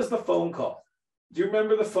 What was the phone call? Do you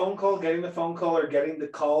remember the phone call, getting the phone call or getting the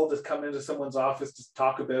call to come into someone's office to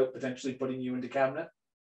talk about potentially putting you into cabinet?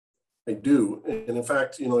 I do. And in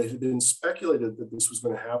fact, it had been speculated that this was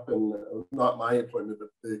going to happen, not my appointment, but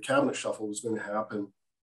the cabinet shuffle was going to happen.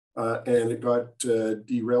 And it got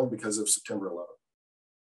derailed because of September 11th.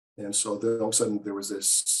 And so then all of a sudden there was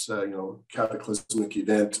this, cataclysmic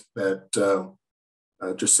event that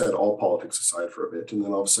just set all politics aside for a bit. And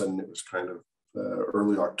then all of a sudden it was kind of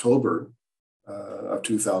early October of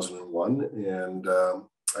 2001. And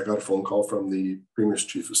I got a phone call from the Premier's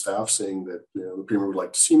Chief of Staff saying that the Premier would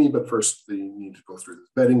like to see me, but first they need to go through this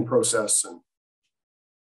vetting process and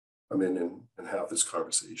come in and have this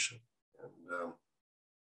conversation. And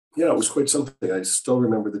it was quite something. I still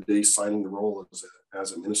remember the day signing the role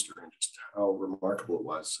as a minister and just how remarkable it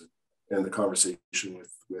was, and the conversation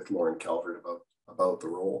with Lorne Calvert about the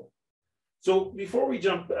role. So before we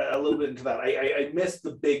jump a little bit into that, I missed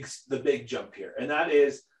the big jump here, and that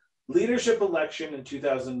is leadership election in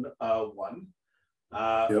 2001.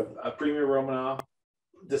 Premier Romanow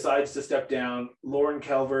decides to step down. Lorne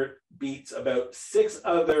Calvert beats about 6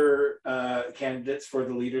 other candidates for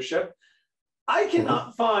the leadership. I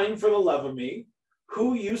cannot find, for the love of me,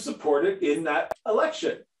 who you supported in that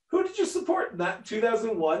election. Who did you support in that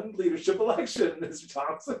 2001 leadership election, Mr.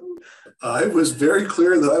 Thomson? I was very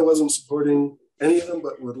clear that I wasn't supporting any of them,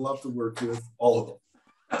 but would love to work with all of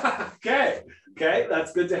them. Okay. Okay,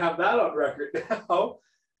 that's good to have that on record now.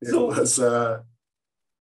 It was,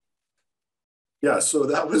 yeah, so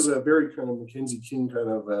that was a very kind of Mackenzie King kind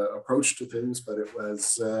of approach to things, but it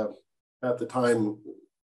was, at the time,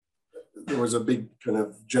 there was a big kind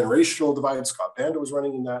of generational divide. Scott Panda was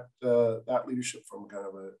running in that leadership from kind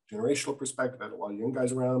of a generational perspective, had a lot of young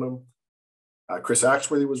guys around him. Chris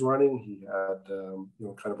Axworthy was running. He had,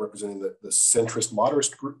 kind of representing the centrist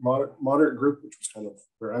moderate group, which was kind of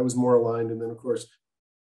where I was more aligned. And then, of course,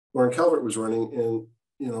 Lorne Calvert was running. And,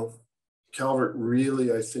 Calvert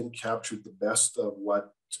really, I think, captured the best of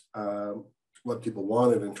what people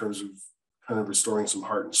wanted in terms of kind of restoring some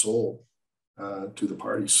heart and soul to the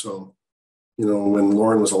party. So, when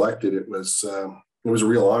Lorne was elected, it was a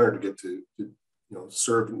real honor to get to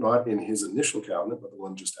serve not in his initial cabinet, but the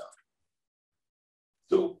one just after.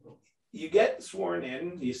 So you get sworn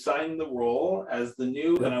in, you sign the role as the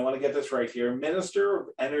new, and I want to get this right here, Minister of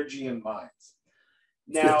Energy and Mines.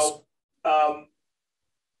 Now, yes.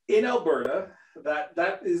 In Alberta,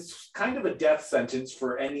 that is kind of a death sentence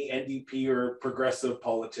for any NDP or progressive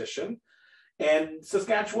politician. And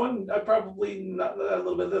Saskatchewan, probably not a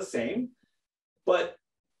little bit the same. But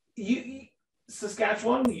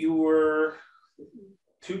Saskatchewan, you were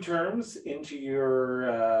 2 terms into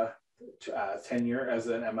your tenure as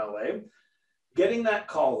an MLA, getting that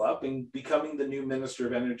call up and becoming the new Minister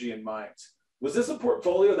of Energy and Mines. Was this a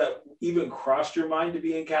portfolio that even crossed your mind to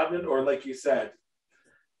be in cabinet, or like you said,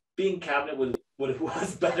 being cabinet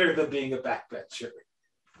was better than being a backbencher?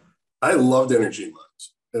 I loved energy and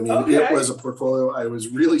mines. I mean, It was a portfolio I was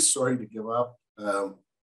really sorry to give up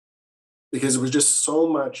because it was just so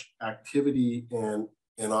much activity and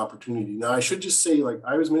opportunity. Now, I should just say,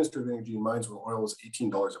 I was Minister of Energy and Mines when oil was $18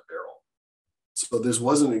 a barrel. So this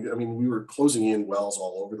wasn't, we were closing in wells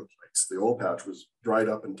all over the place. The oil patch was dried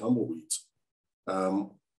up in tumbleweeds.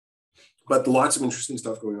 But lots of interesting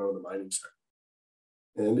stuff going on in the mining sector.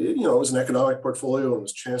 And it was an economic portfolio, and it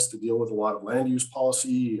was a chance to deal with a lot of land use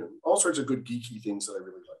policy and all sorts of good geeky things that I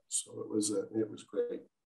really liked. So it was great.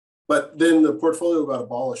 But then the portfolio got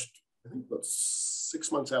abolished, I think about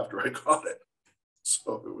 6 months after I got it.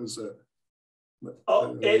 So it was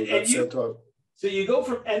so you go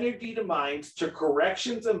from energy to mines to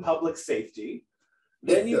corrections and public safety.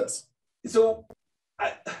 Then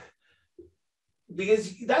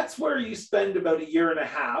because that's where you spend about 1.5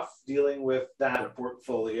 years dealing with that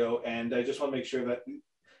portfolio. And I just want to make sure that,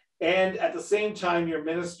 and at the same time, you're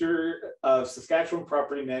Minister of Saskatchewan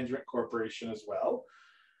Property Management Corporation as well.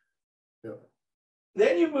 Yeah.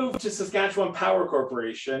 Then you move to Saskatchewan Power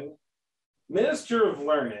Corporation, Minister of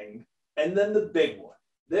Learning, and then the big one.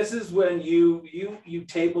 This is when you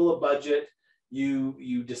table a budget,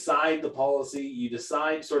 you decide the policy, you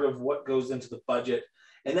decide sort of what goes into the budget.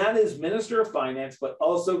 And that is Minister of Finance, but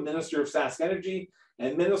also Minister of SaskEnergy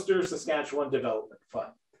and Minister of Saskatchewan Development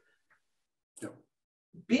Fund. Yep.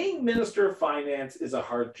 Being Minister of Finance is a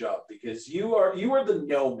hard job because you are the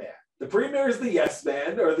no man. The Premier is the yes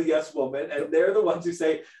man or the yes woman, and they're the ones who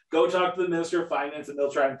say, go talk to the Minister of Finance and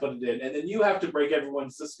they'll try and put it in. And then you have to break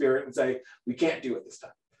everyone's spirit and say, we can't do it this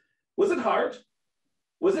time. Was it hard?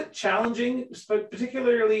 Was it challenging,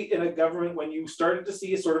 particularly in a government when you started to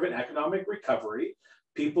see a sort of an economic recovery?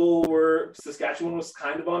 Saskatchewan was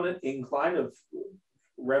kind of on an incline of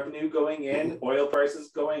revenue going in, oil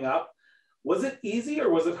prices going up. Was it easy or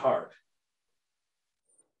was it hard?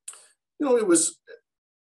 It was,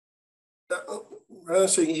 rather than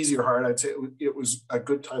saying easy or hard, I'd say it was a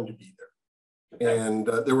good time to be there. Okay. And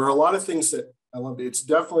there were a lot of things that I loved. It's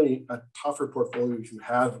definitely a tougher portfolio if you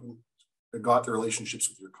have got the relationships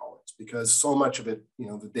with your colleagues, because so much of it,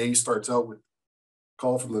 the day starts out with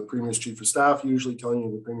call from the Premier's Chief of Staff, usually telling you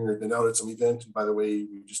the Premier had been out at some event, and by the way,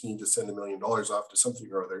 we just need to send $1 million off to something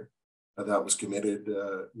or other that was committed,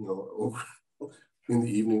 over in the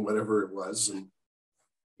evening, whatever it was, and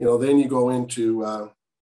then you go into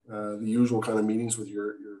the usual kind of meetings with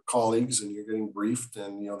your colleagues, and you're getting briefed,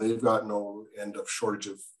 and they've got no end of shortage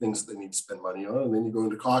of things that they need to spend money on, and then you go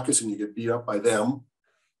into caucus and you get beat up by them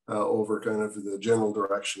over kind of the general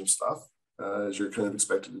direction of stuff as you're kind of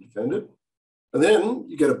expected to defend it. And then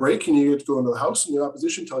you get a break and you get to go into the House, and the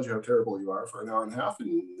opposition tells you how terrible you are for 1.5 hours. And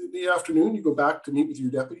in the afternoon, you go back to meet with your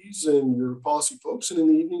deputies and your policy folks. And in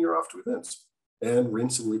the evening, you're off to events and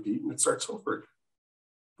rinse and repeat, and it starts over again.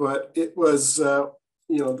 But it was,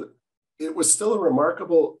 it was still a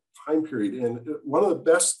remarkable time period. And one of the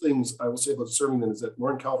best things I will say about serving them is that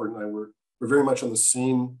Lorne Calvert and I were very much on the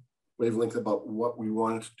same wavelength about what we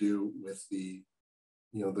wanted to do with the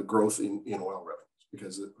growth in oil revenue.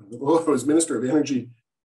 Because I was Minister of Energy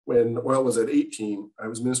when oil was at 18, I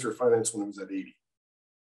was Minister of Finance when it was at 80.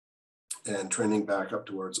 and trending back up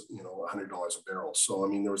towards, $100 a barrel. So, I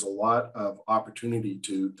mean, there was a lot of opportunity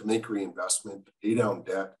to make reinvestment, to pay down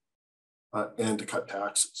debt, and to cut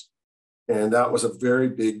taxes. And that was a very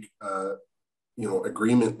big,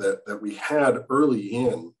 agreement that we had early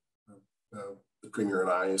in, the Premier and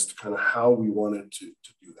I, as to kind of how we wanted to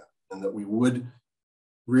do that, and that we would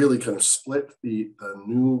really kind of split the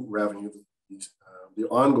new revenue, the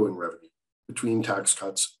ongoing revenue, between tax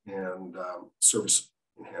cuts and service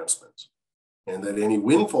enhancements, and that any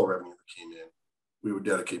windfall revenue that came in, we would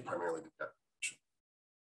dedicate primarily to debt reduction.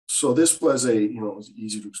 So this was it was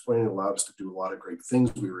easy to explain. It allowed us to do a lot of great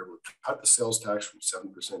things. We were able to cut the sales tax from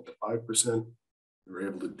 7% to 5%. We were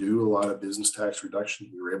able to do a lot of business tax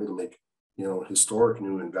reduction. We were able to make, historic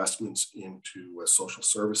new investments into social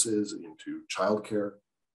services, into childcare,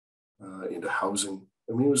 into housing.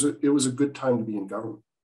 I mean, it was a good time to be in government.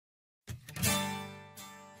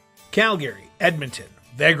 Calgary, Edmonton,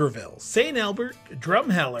 Vegreville, St. Albert,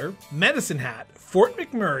 Drumheller, Medicine Hat, Fort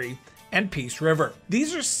McMurray, and Peace River.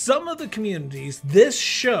 These are some of the communities this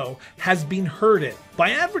show has been heard in.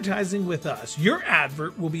 By advertising with us, your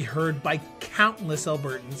advert will be heard by countless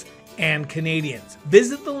Albertans and Canadians.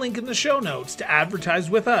 Visit the link in the show notes to advertise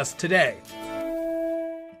with us today.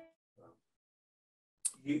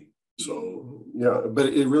 So, yeah, but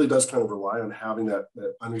it really does kind of rely on having that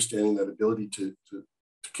understanding, that ability to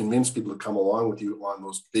convince people to come along with you on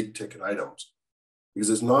those big ticket items. Because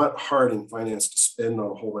it's not hard in finance to spend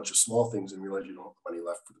on a whole bunch of small things and realize you don't have money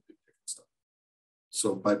left for the big ticket stuff.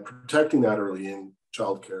 So by protecting that early in,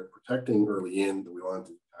 childcare, protecting early in that we wanted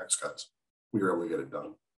to do tax cuts, we were able to get it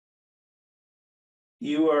done.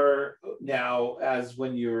 You are now, as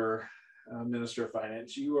when you're Minister of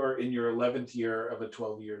Finance, you are in your 11th year of a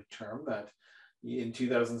 12-year term. That in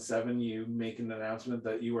 2007, you make an announcement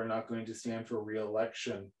that you are not going to stand for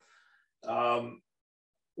re-election.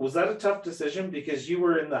 Was that a tough decision? Because you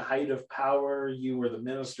were in the height of power, you were the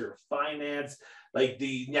Minister of Finance, like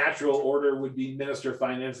the natural order would be Minister of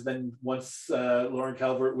Finance, and then once Lorne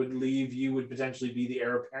Calvert would leave, you would potentially be the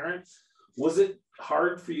heir apparent. Was it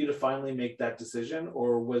hard for you to finally make that decision,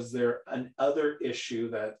 or was there another issue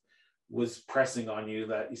that was pressing on you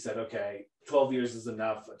that you said, okay, 12 years is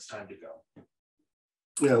enough, it's time to go?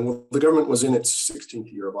 Yeah, well, the government was in its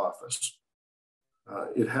 16th year of office.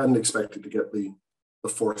 It hadn't expected to get the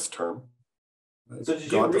fourth term. So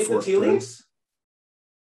did you read the tea leaves?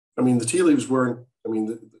 I mean, the tea leaves weren't,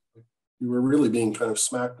 you were really being kind of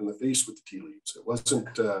smacked in the face with the tea leaves. It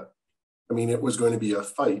wasn't, it was going to be a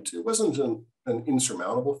fight. It wasn't an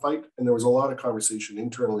insurmountable fight. And there was a lot of conversation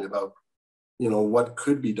internally about, what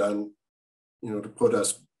could be done, to put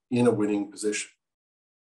us in a winning position.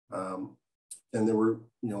 And there were,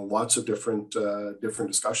 lots of different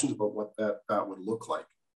discussions about what that would look like.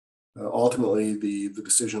 Ultimately, the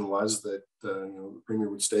decision was that the Premier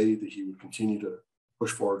would stay, that he would continue to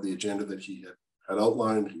push forward the agenda that he had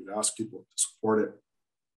outlined. He would ask people to support it,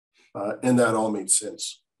 and that all made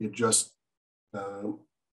sense. It just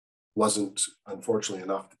wasn't, unfortunately,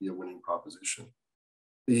 enough to be a winning proposition.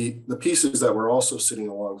 The pieces that were also sitting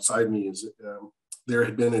alongside me is there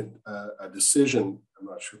had been a decision, I'm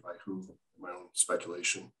not sure by who, my own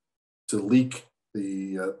speculation, to leak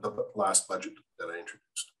the last budget that I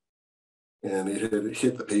introduced. And it had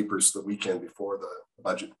hit the papers the weekend before the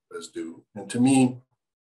budget was due. And to me,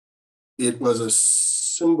 it was a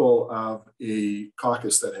symbol of a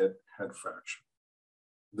caucus that had fractured,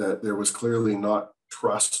 that there was clearly not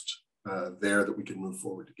trust there that we could move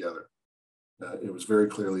forward together. It was very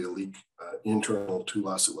clearly a leak internal to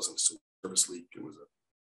us. It wasn't a service leak. It was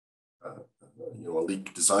a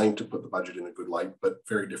leak designed to put the budget in a good light, but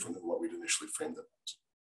very different than what we'd initially framed it as.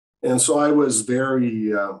 And so I was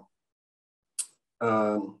very, I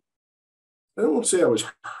don't want to say I was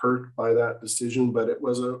hurt by that decision, but it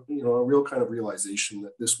was a real kind of realization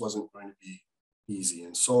that this wasn't going to be easy.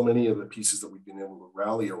 And so many of the pieces that we've been able to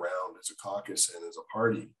rally around as a caucus and as a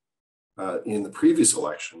party in the previous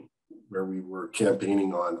election, where we were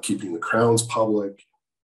campaigning on keeping the crowns public,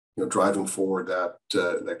 driving forward that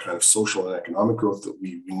kind of social and economic growth that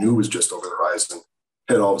we knew was just over the horizon,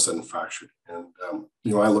 had all of a sudden fractured. And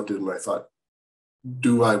I looked at it and I thought,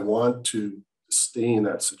 do I want to stay in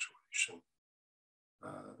that situation,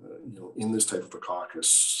 in this type of a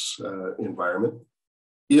caucus environment?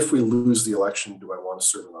 If we lose the election, do I want to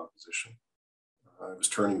serve in opposition? I was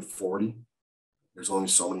turning 40. There's only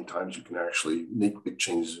so many times you can actually make big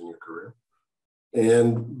changes in your career.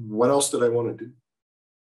 And what else did I want to do?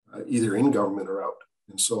 Either in government or out.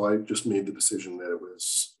 And so I just made the decision that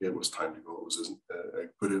it was time to go. It was as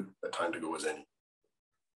good a time to go as any.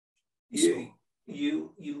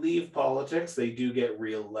 you leave politics, they do get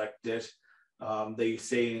reelected. They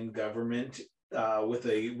stay in government with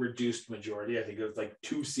a reduced majority. I think it was like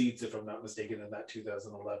 2 seats, if I'm not mistaken, in that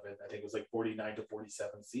 2011. I think it was like 49 to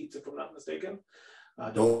 47 seats, if I'm not mistaken.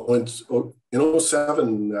 In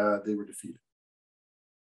 07, they were defeated.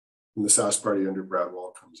 And the Sask party under Brad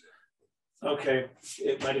Wall comes in. Okay,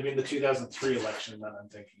 it might have been the 2003 election that I'm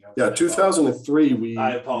thinking of. Yeah, 2003.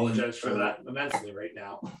 I apologize for that immensely right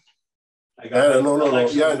now. I got no.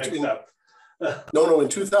 mixed up. In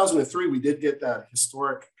 2003 we did get that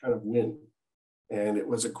historic kind of win, and it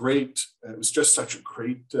was just such a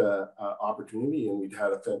great opportunity, and we'd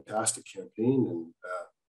had a fantastic campaign,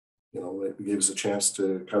 and it gave us a chance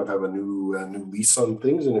to kind of have a new lease on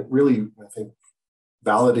things, and it really, I think,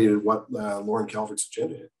 validated what Lorne Calvert's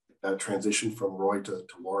agenda had. That transition from Roy to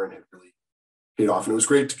Lorne had really paid off, and it was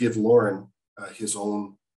great to give Lorne his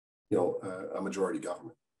own, a majority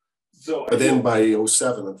government. But then by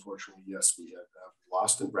 07, unfortunately, yes, we had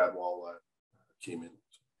lost, and Brad Wall came in.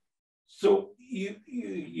 So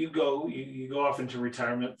you go off into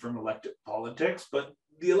retirement from elected politics, but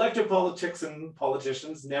the elected politics and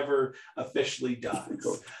politicians never officially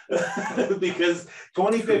dies. Because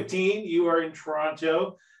 2015, you are in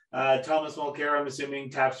Toronto. Thomas Mulcair, I'm assuming,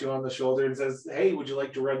 taps you on the shoulder and says, "Hey, would you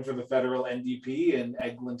like to run for the federal NDP in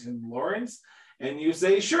Eglinton Lawrence?" And you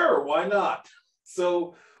say, "Sure, why not?"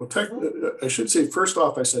 So, I should say, first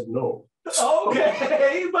off, I said no.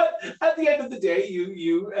 Okay, but at the end of the day,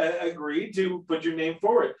 you agreed to put your name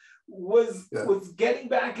forward. Was getting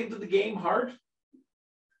back into the game hard?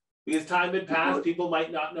 Because time had passed, people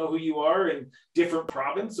might not know who you are in different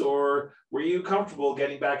province, or were you comfortable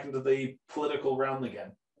getting back into the political realm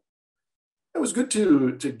again? It was good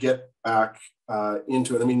to get back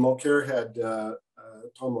into it. I mean, Tom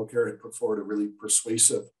Mulcair had put forward a really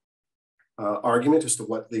persuasive argument as to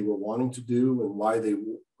what they were wanting to do and why they,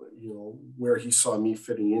 where he saw me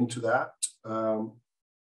fitting into that.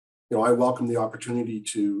 I welcomed the opportunity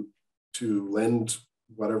to lend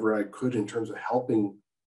whatever I could in terms of helping,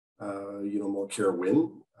 Mulcair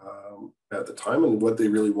win at the time. And what they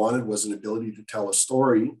really wanted was an ability to tell a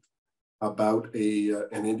story about an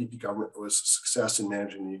NDP government that was a success in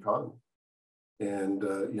managing the economy. And,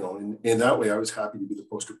 in that way, I was happy to be the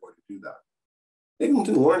poster boy to do that.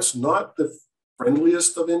 Eglinton Lawrence, not the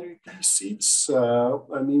friendliest of NDP seats.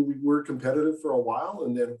 We were competitive for a while,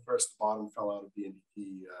 and then, of course, the bottom fell out of the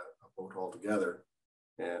NDP vote altogether.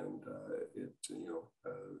 And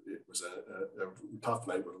it was a tough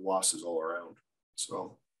night with losses all around.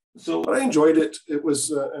 But I enjoyed it. It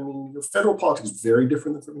was, federal politics is very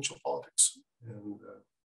different than provincial politics. And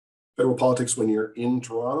federal politics, when you're in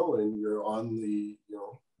Toronto and you're on the,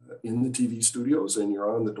 in the TV studios and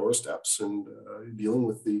you're on the doorsteps and dealing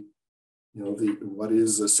with what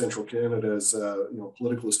is Central Canada's,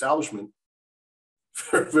 political establishment,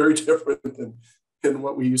 very, very different than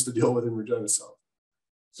what we used to deal with in Regina South.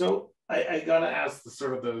 So I got to ask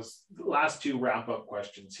those last 2 wrap-up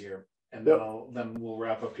questions here, and then we'll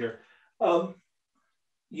wrap up here.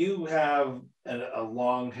 You have a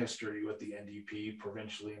long history with the NDP,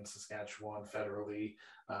 provincially in Saskatchewan, federally.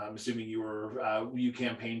 I'm assuming you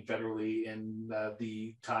campaigned federally in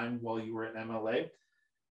the time while you were at MLA.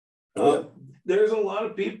 There's a lot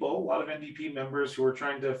of people, a lot of NDP members who are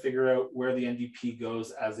trying to figure out where the NDP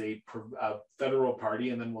goes as a federal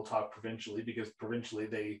party, and then we'll talk provincially, because provincially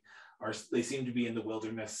they seem to be in the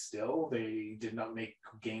wilderness still. They did not make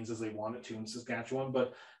gains as they wanted to in Saskatchewan,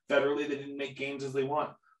 but federally they didn't make gains as they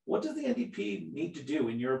want. What does the NDP need to do,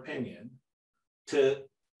 in your opinion, to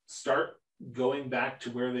start going back to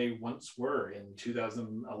where they once were in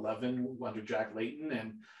 2011 under Jack Layton,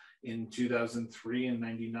 and in 2003 and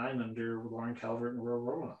 99 under Lorne Calvert and Roy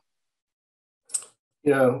Romanow?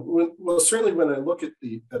 Yeah, well, certainly when I look at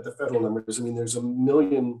the federal numbers, there's 1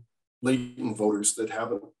 million latent voters that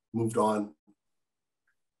haven't moved on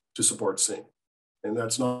to support Singh, and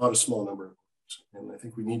that's not a small number. And I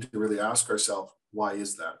think we need to really ask ourselves, why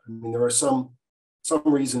is that? There are some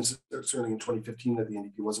reasons, certainly in 2015, that the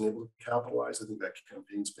NDP wasn't able to capitalize. I think that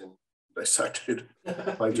campaign's been dissected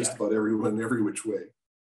by just about everyone, every which way.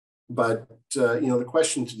 But, the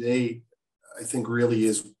question today, I think, really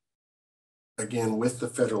is, again, with the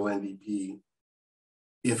federal NDP,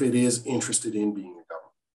 if it is interested in being a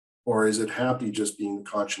government, or is it happy just being the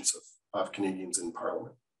conscience of Canadians in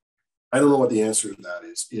Parliament? I don't know what the answer to that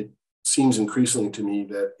is. It seems increasingly to me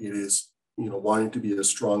that it is, wanting to be a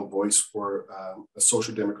strong voice for a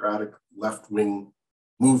social democratic left-wing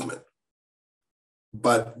movement.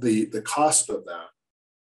 But the cost of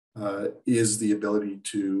that is the ability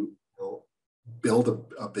to build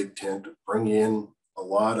a big tent, bring in a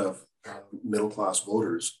lot of middle-class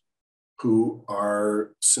voters who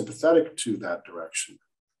are sympathetic to that direction,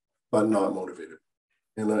 but not motivated.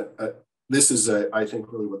 And this is, I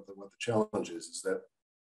think, really what the challenge is that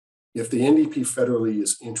if the NDP federally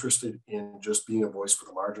is interested in just being a voice for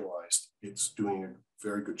the marginalized, it's doing a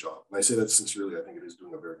very good job. And I say that sincerely. I think it is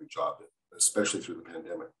doing a very good job, especially through the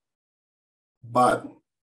pandemic. But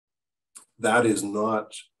that is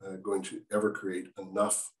not going to ever create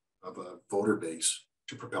enough of a voter base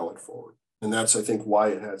to propel it forward. And that's, I think, why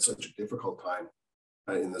it had such a difficult time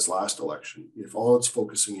in this last election. If all it's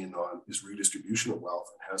focusing in on is redistribution of wealth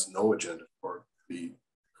and has no agenda for the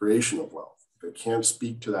creation of wealth, if it can't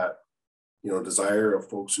speak to that, desire of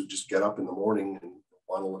folks who just get up in the morning and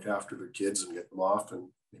want to look after their kids and get them off and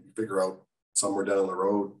maybe figure out somewhere down the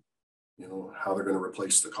road, how they're going to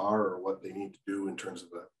replace the car or what they need to do in terms of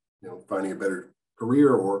finding a better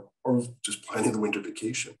career or just planning the winter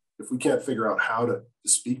vacation. If we can't figure out how to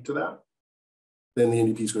speak to that, then the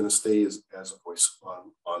NDP is going to stay as a voice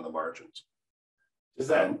on the margins.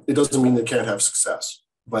 It doesn't mean they can't have success,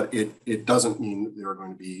 but it doesn't mean that they're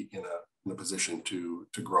going to be in a position to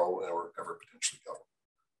grow or ever potentially go.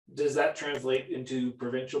 Does that translate into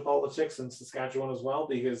provincial politics in Saskatchewan as well?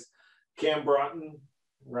 Because Cam Broughton,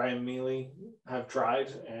 Ryan Mealy have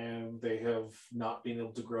tried and they have not been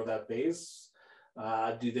able to grow that base.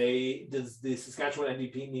 Does the Saskatchewan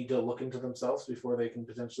NDP need to look into themselves before they can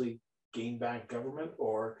potentially gain back government,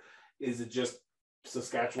 or is it just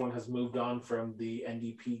Saskatchewan has moved on from the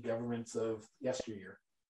NDP governments of yesteryear?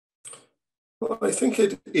 Well, I think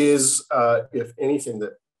it is, if anything,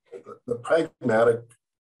 that the pragmatic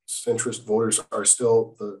centrist voters are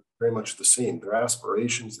still very much the same. Their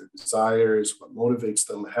aspirations, their desires, what motivates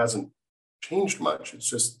them hasn't changed much. It's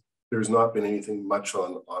just there's not been anything much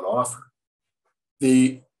on offer.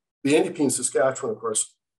 The NDP in Saskatchewan, of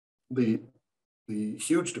course, the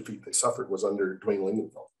huge defeat they suffered was under Dwayne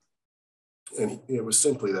Lingenfeld. And it was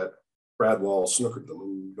simply that Brad Wall snookered them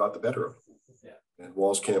and got the better of them. Yeah. And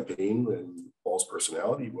Wall's campaign and Wall's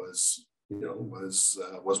personality was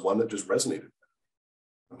one that just resonated.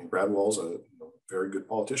 I mean, Brad Wall's a very good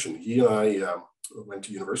politician. He and I went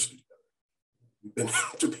to university together. We've been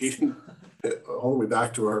debating all the way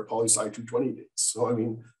back to our poli-sci 220 days. So, I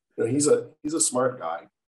mean, he's a smart guy.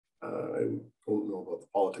 I don't know about the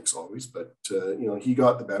politics always, but he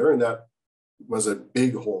got the better, and that was a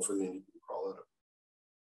big hole for the NDP to crawl out of.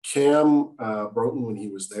 Cam Broughton, when he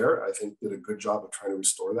was there, I think did a good job of trying to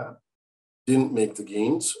restore that. Didn't make the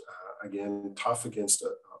gains. Again, tough against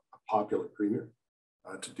a popular premier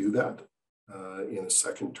to do that in a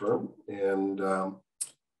second term. And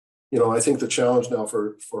I think the challenge now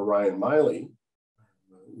for Ryan Mealy,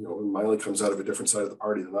 when Mealy comes out of a different side of the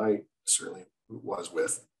party than I certainly was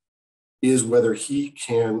with, is whether he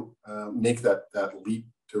can make that leap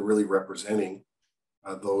to really representing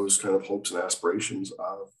those kind of hopes and aspirations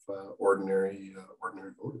of ordinary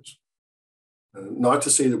voters. Not to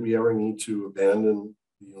say that we ever need to abandon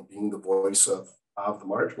being the voice of the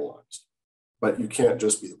marginalized, but you can't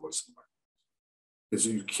just be the voice of the marginalized. Because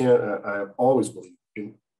you can't, I have always believed, you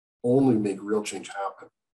can only make real change happen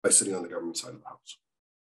by sitting on the government side of the house.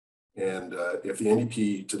 And if the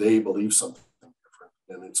NDP today believes something different,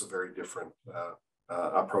 then it's a very different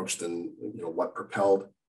approach than what propelled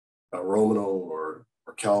Romanow or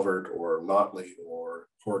Calvert or Notley or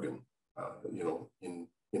Horgan,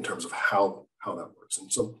 in terms of how that works.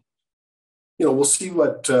 And so, we'll see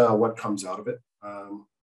what comes out of it.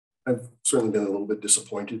 I've certainly been a little bit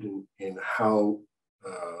disappointed in how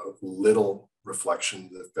little reflection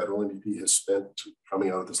the federal NDP has spent coming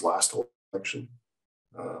out of this last election.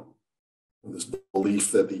 This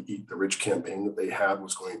belief that the Eat the Rich campaign that they had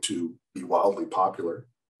was going to be wildly popular,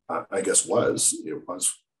 I guess it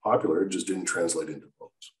was popular, it just didn't translate into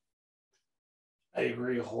votes. I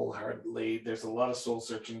agree wholeheartedly. There's a lot of soul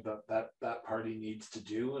searching that party needs to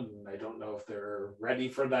do, and I don't know if they're ready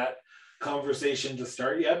for that conversation to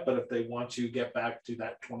start yet, but if they want to get back to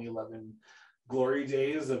that 2011 glory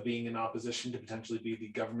days of being in opposition to potentially be the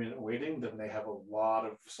government in waiting, then they have a lot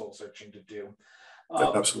of soul searching to do.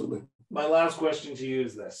 Absolutely. My last question to you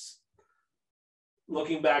is this.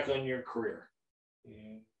 Looking back on your career,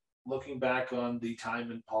 looking back on the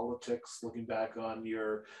time in politics, looking back on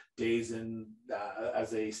your days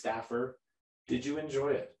as a staffer, did you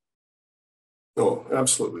enjoy it? Oh,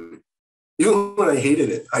 absolutely. Even when I hated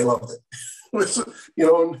it, I loved it.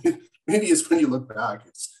 Maybe it's when you look back,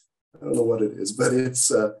 I don't know what it is, but it's,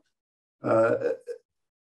 there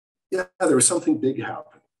was something big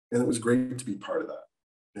happening, and it was great to be part of that.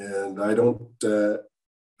 And I don't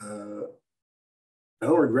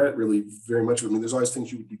regret really very much. I mean, there's always things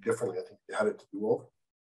you would do differently. I think you had it to do over.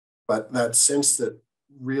 But that sense that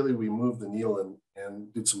really we moved the needle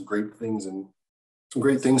and did some great things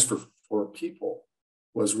for people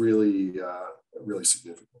was really, really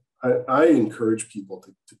significant. I encourage people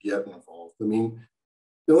to get involved. I mean,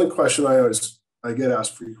 the only question I get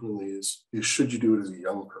asked frequently is should you do it as a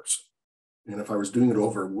young person? And if I was doing it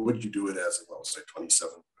over, would you do it as, well, say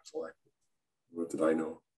 27, what did I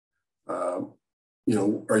know?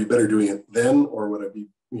 Are you better doing it then, or would I be,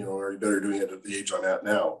 are you better doing it at the age I'm at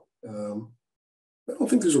now? I don't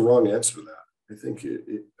think there's a wrong answer to that.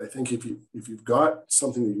 I think if you've got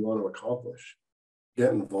something that you want to accomplish,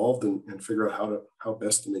 get involved and figure out how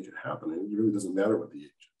best to make it happen. And it really doesn't matter what the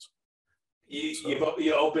age is.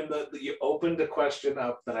 You opened the question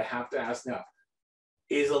up that I have to ask now.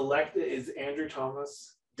 Is Andrew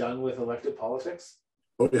Thomas done with elected politics?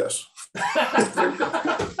 Oh yes.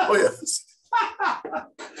 Oh yes.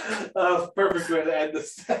 Perfect way to end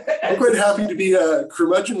this. I'm quite happy to be a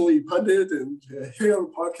curmudgeonly pundit and hear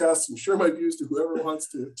on podcasts and share my views to whoever wants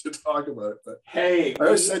to talk about it. But hey, I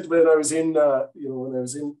always said when I was in when I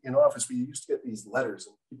was in office, we used to get these letters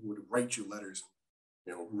and people would write you letters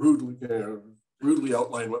and rudely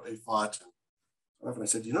outline what they thought. And often I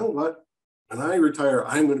said, you know what? When I retire,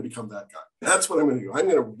 I'm going to become that guy. That's what I'm going to do. I'm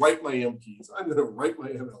going to write my MPs. I'm going to write my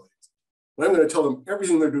MLAs. And I'm going to tell them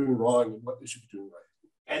everything they're doing wrong and what they should be doing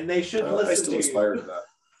right. And they should listen to you. I still aspire to that.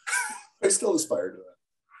 I still aspire to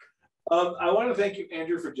that. I want to thank you,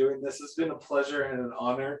 Andrew, for doing this. It's been a pleasure and an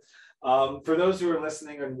honor. For those who are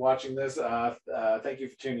listening and watching this, thank you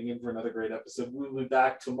for tuning in for another great episode. We'll be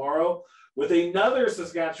back tomorrow with another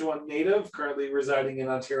Saskatchewan native currently residing in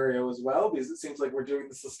Ontario as well, because it seems like we're doing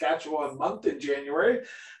the Saskatchewan month in January.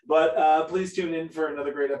 But please tune in for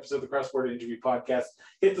another great episode of the Cross Border Interview Podcast.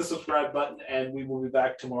 Hit the subscribe button, and we will be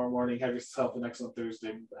back tomorrow morning. Have yourself an excellent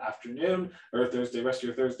Thursday afternoon, or Thursday, rest of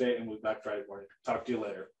your Thursday, and we'll be back Friday morning. Talk to you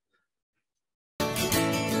later.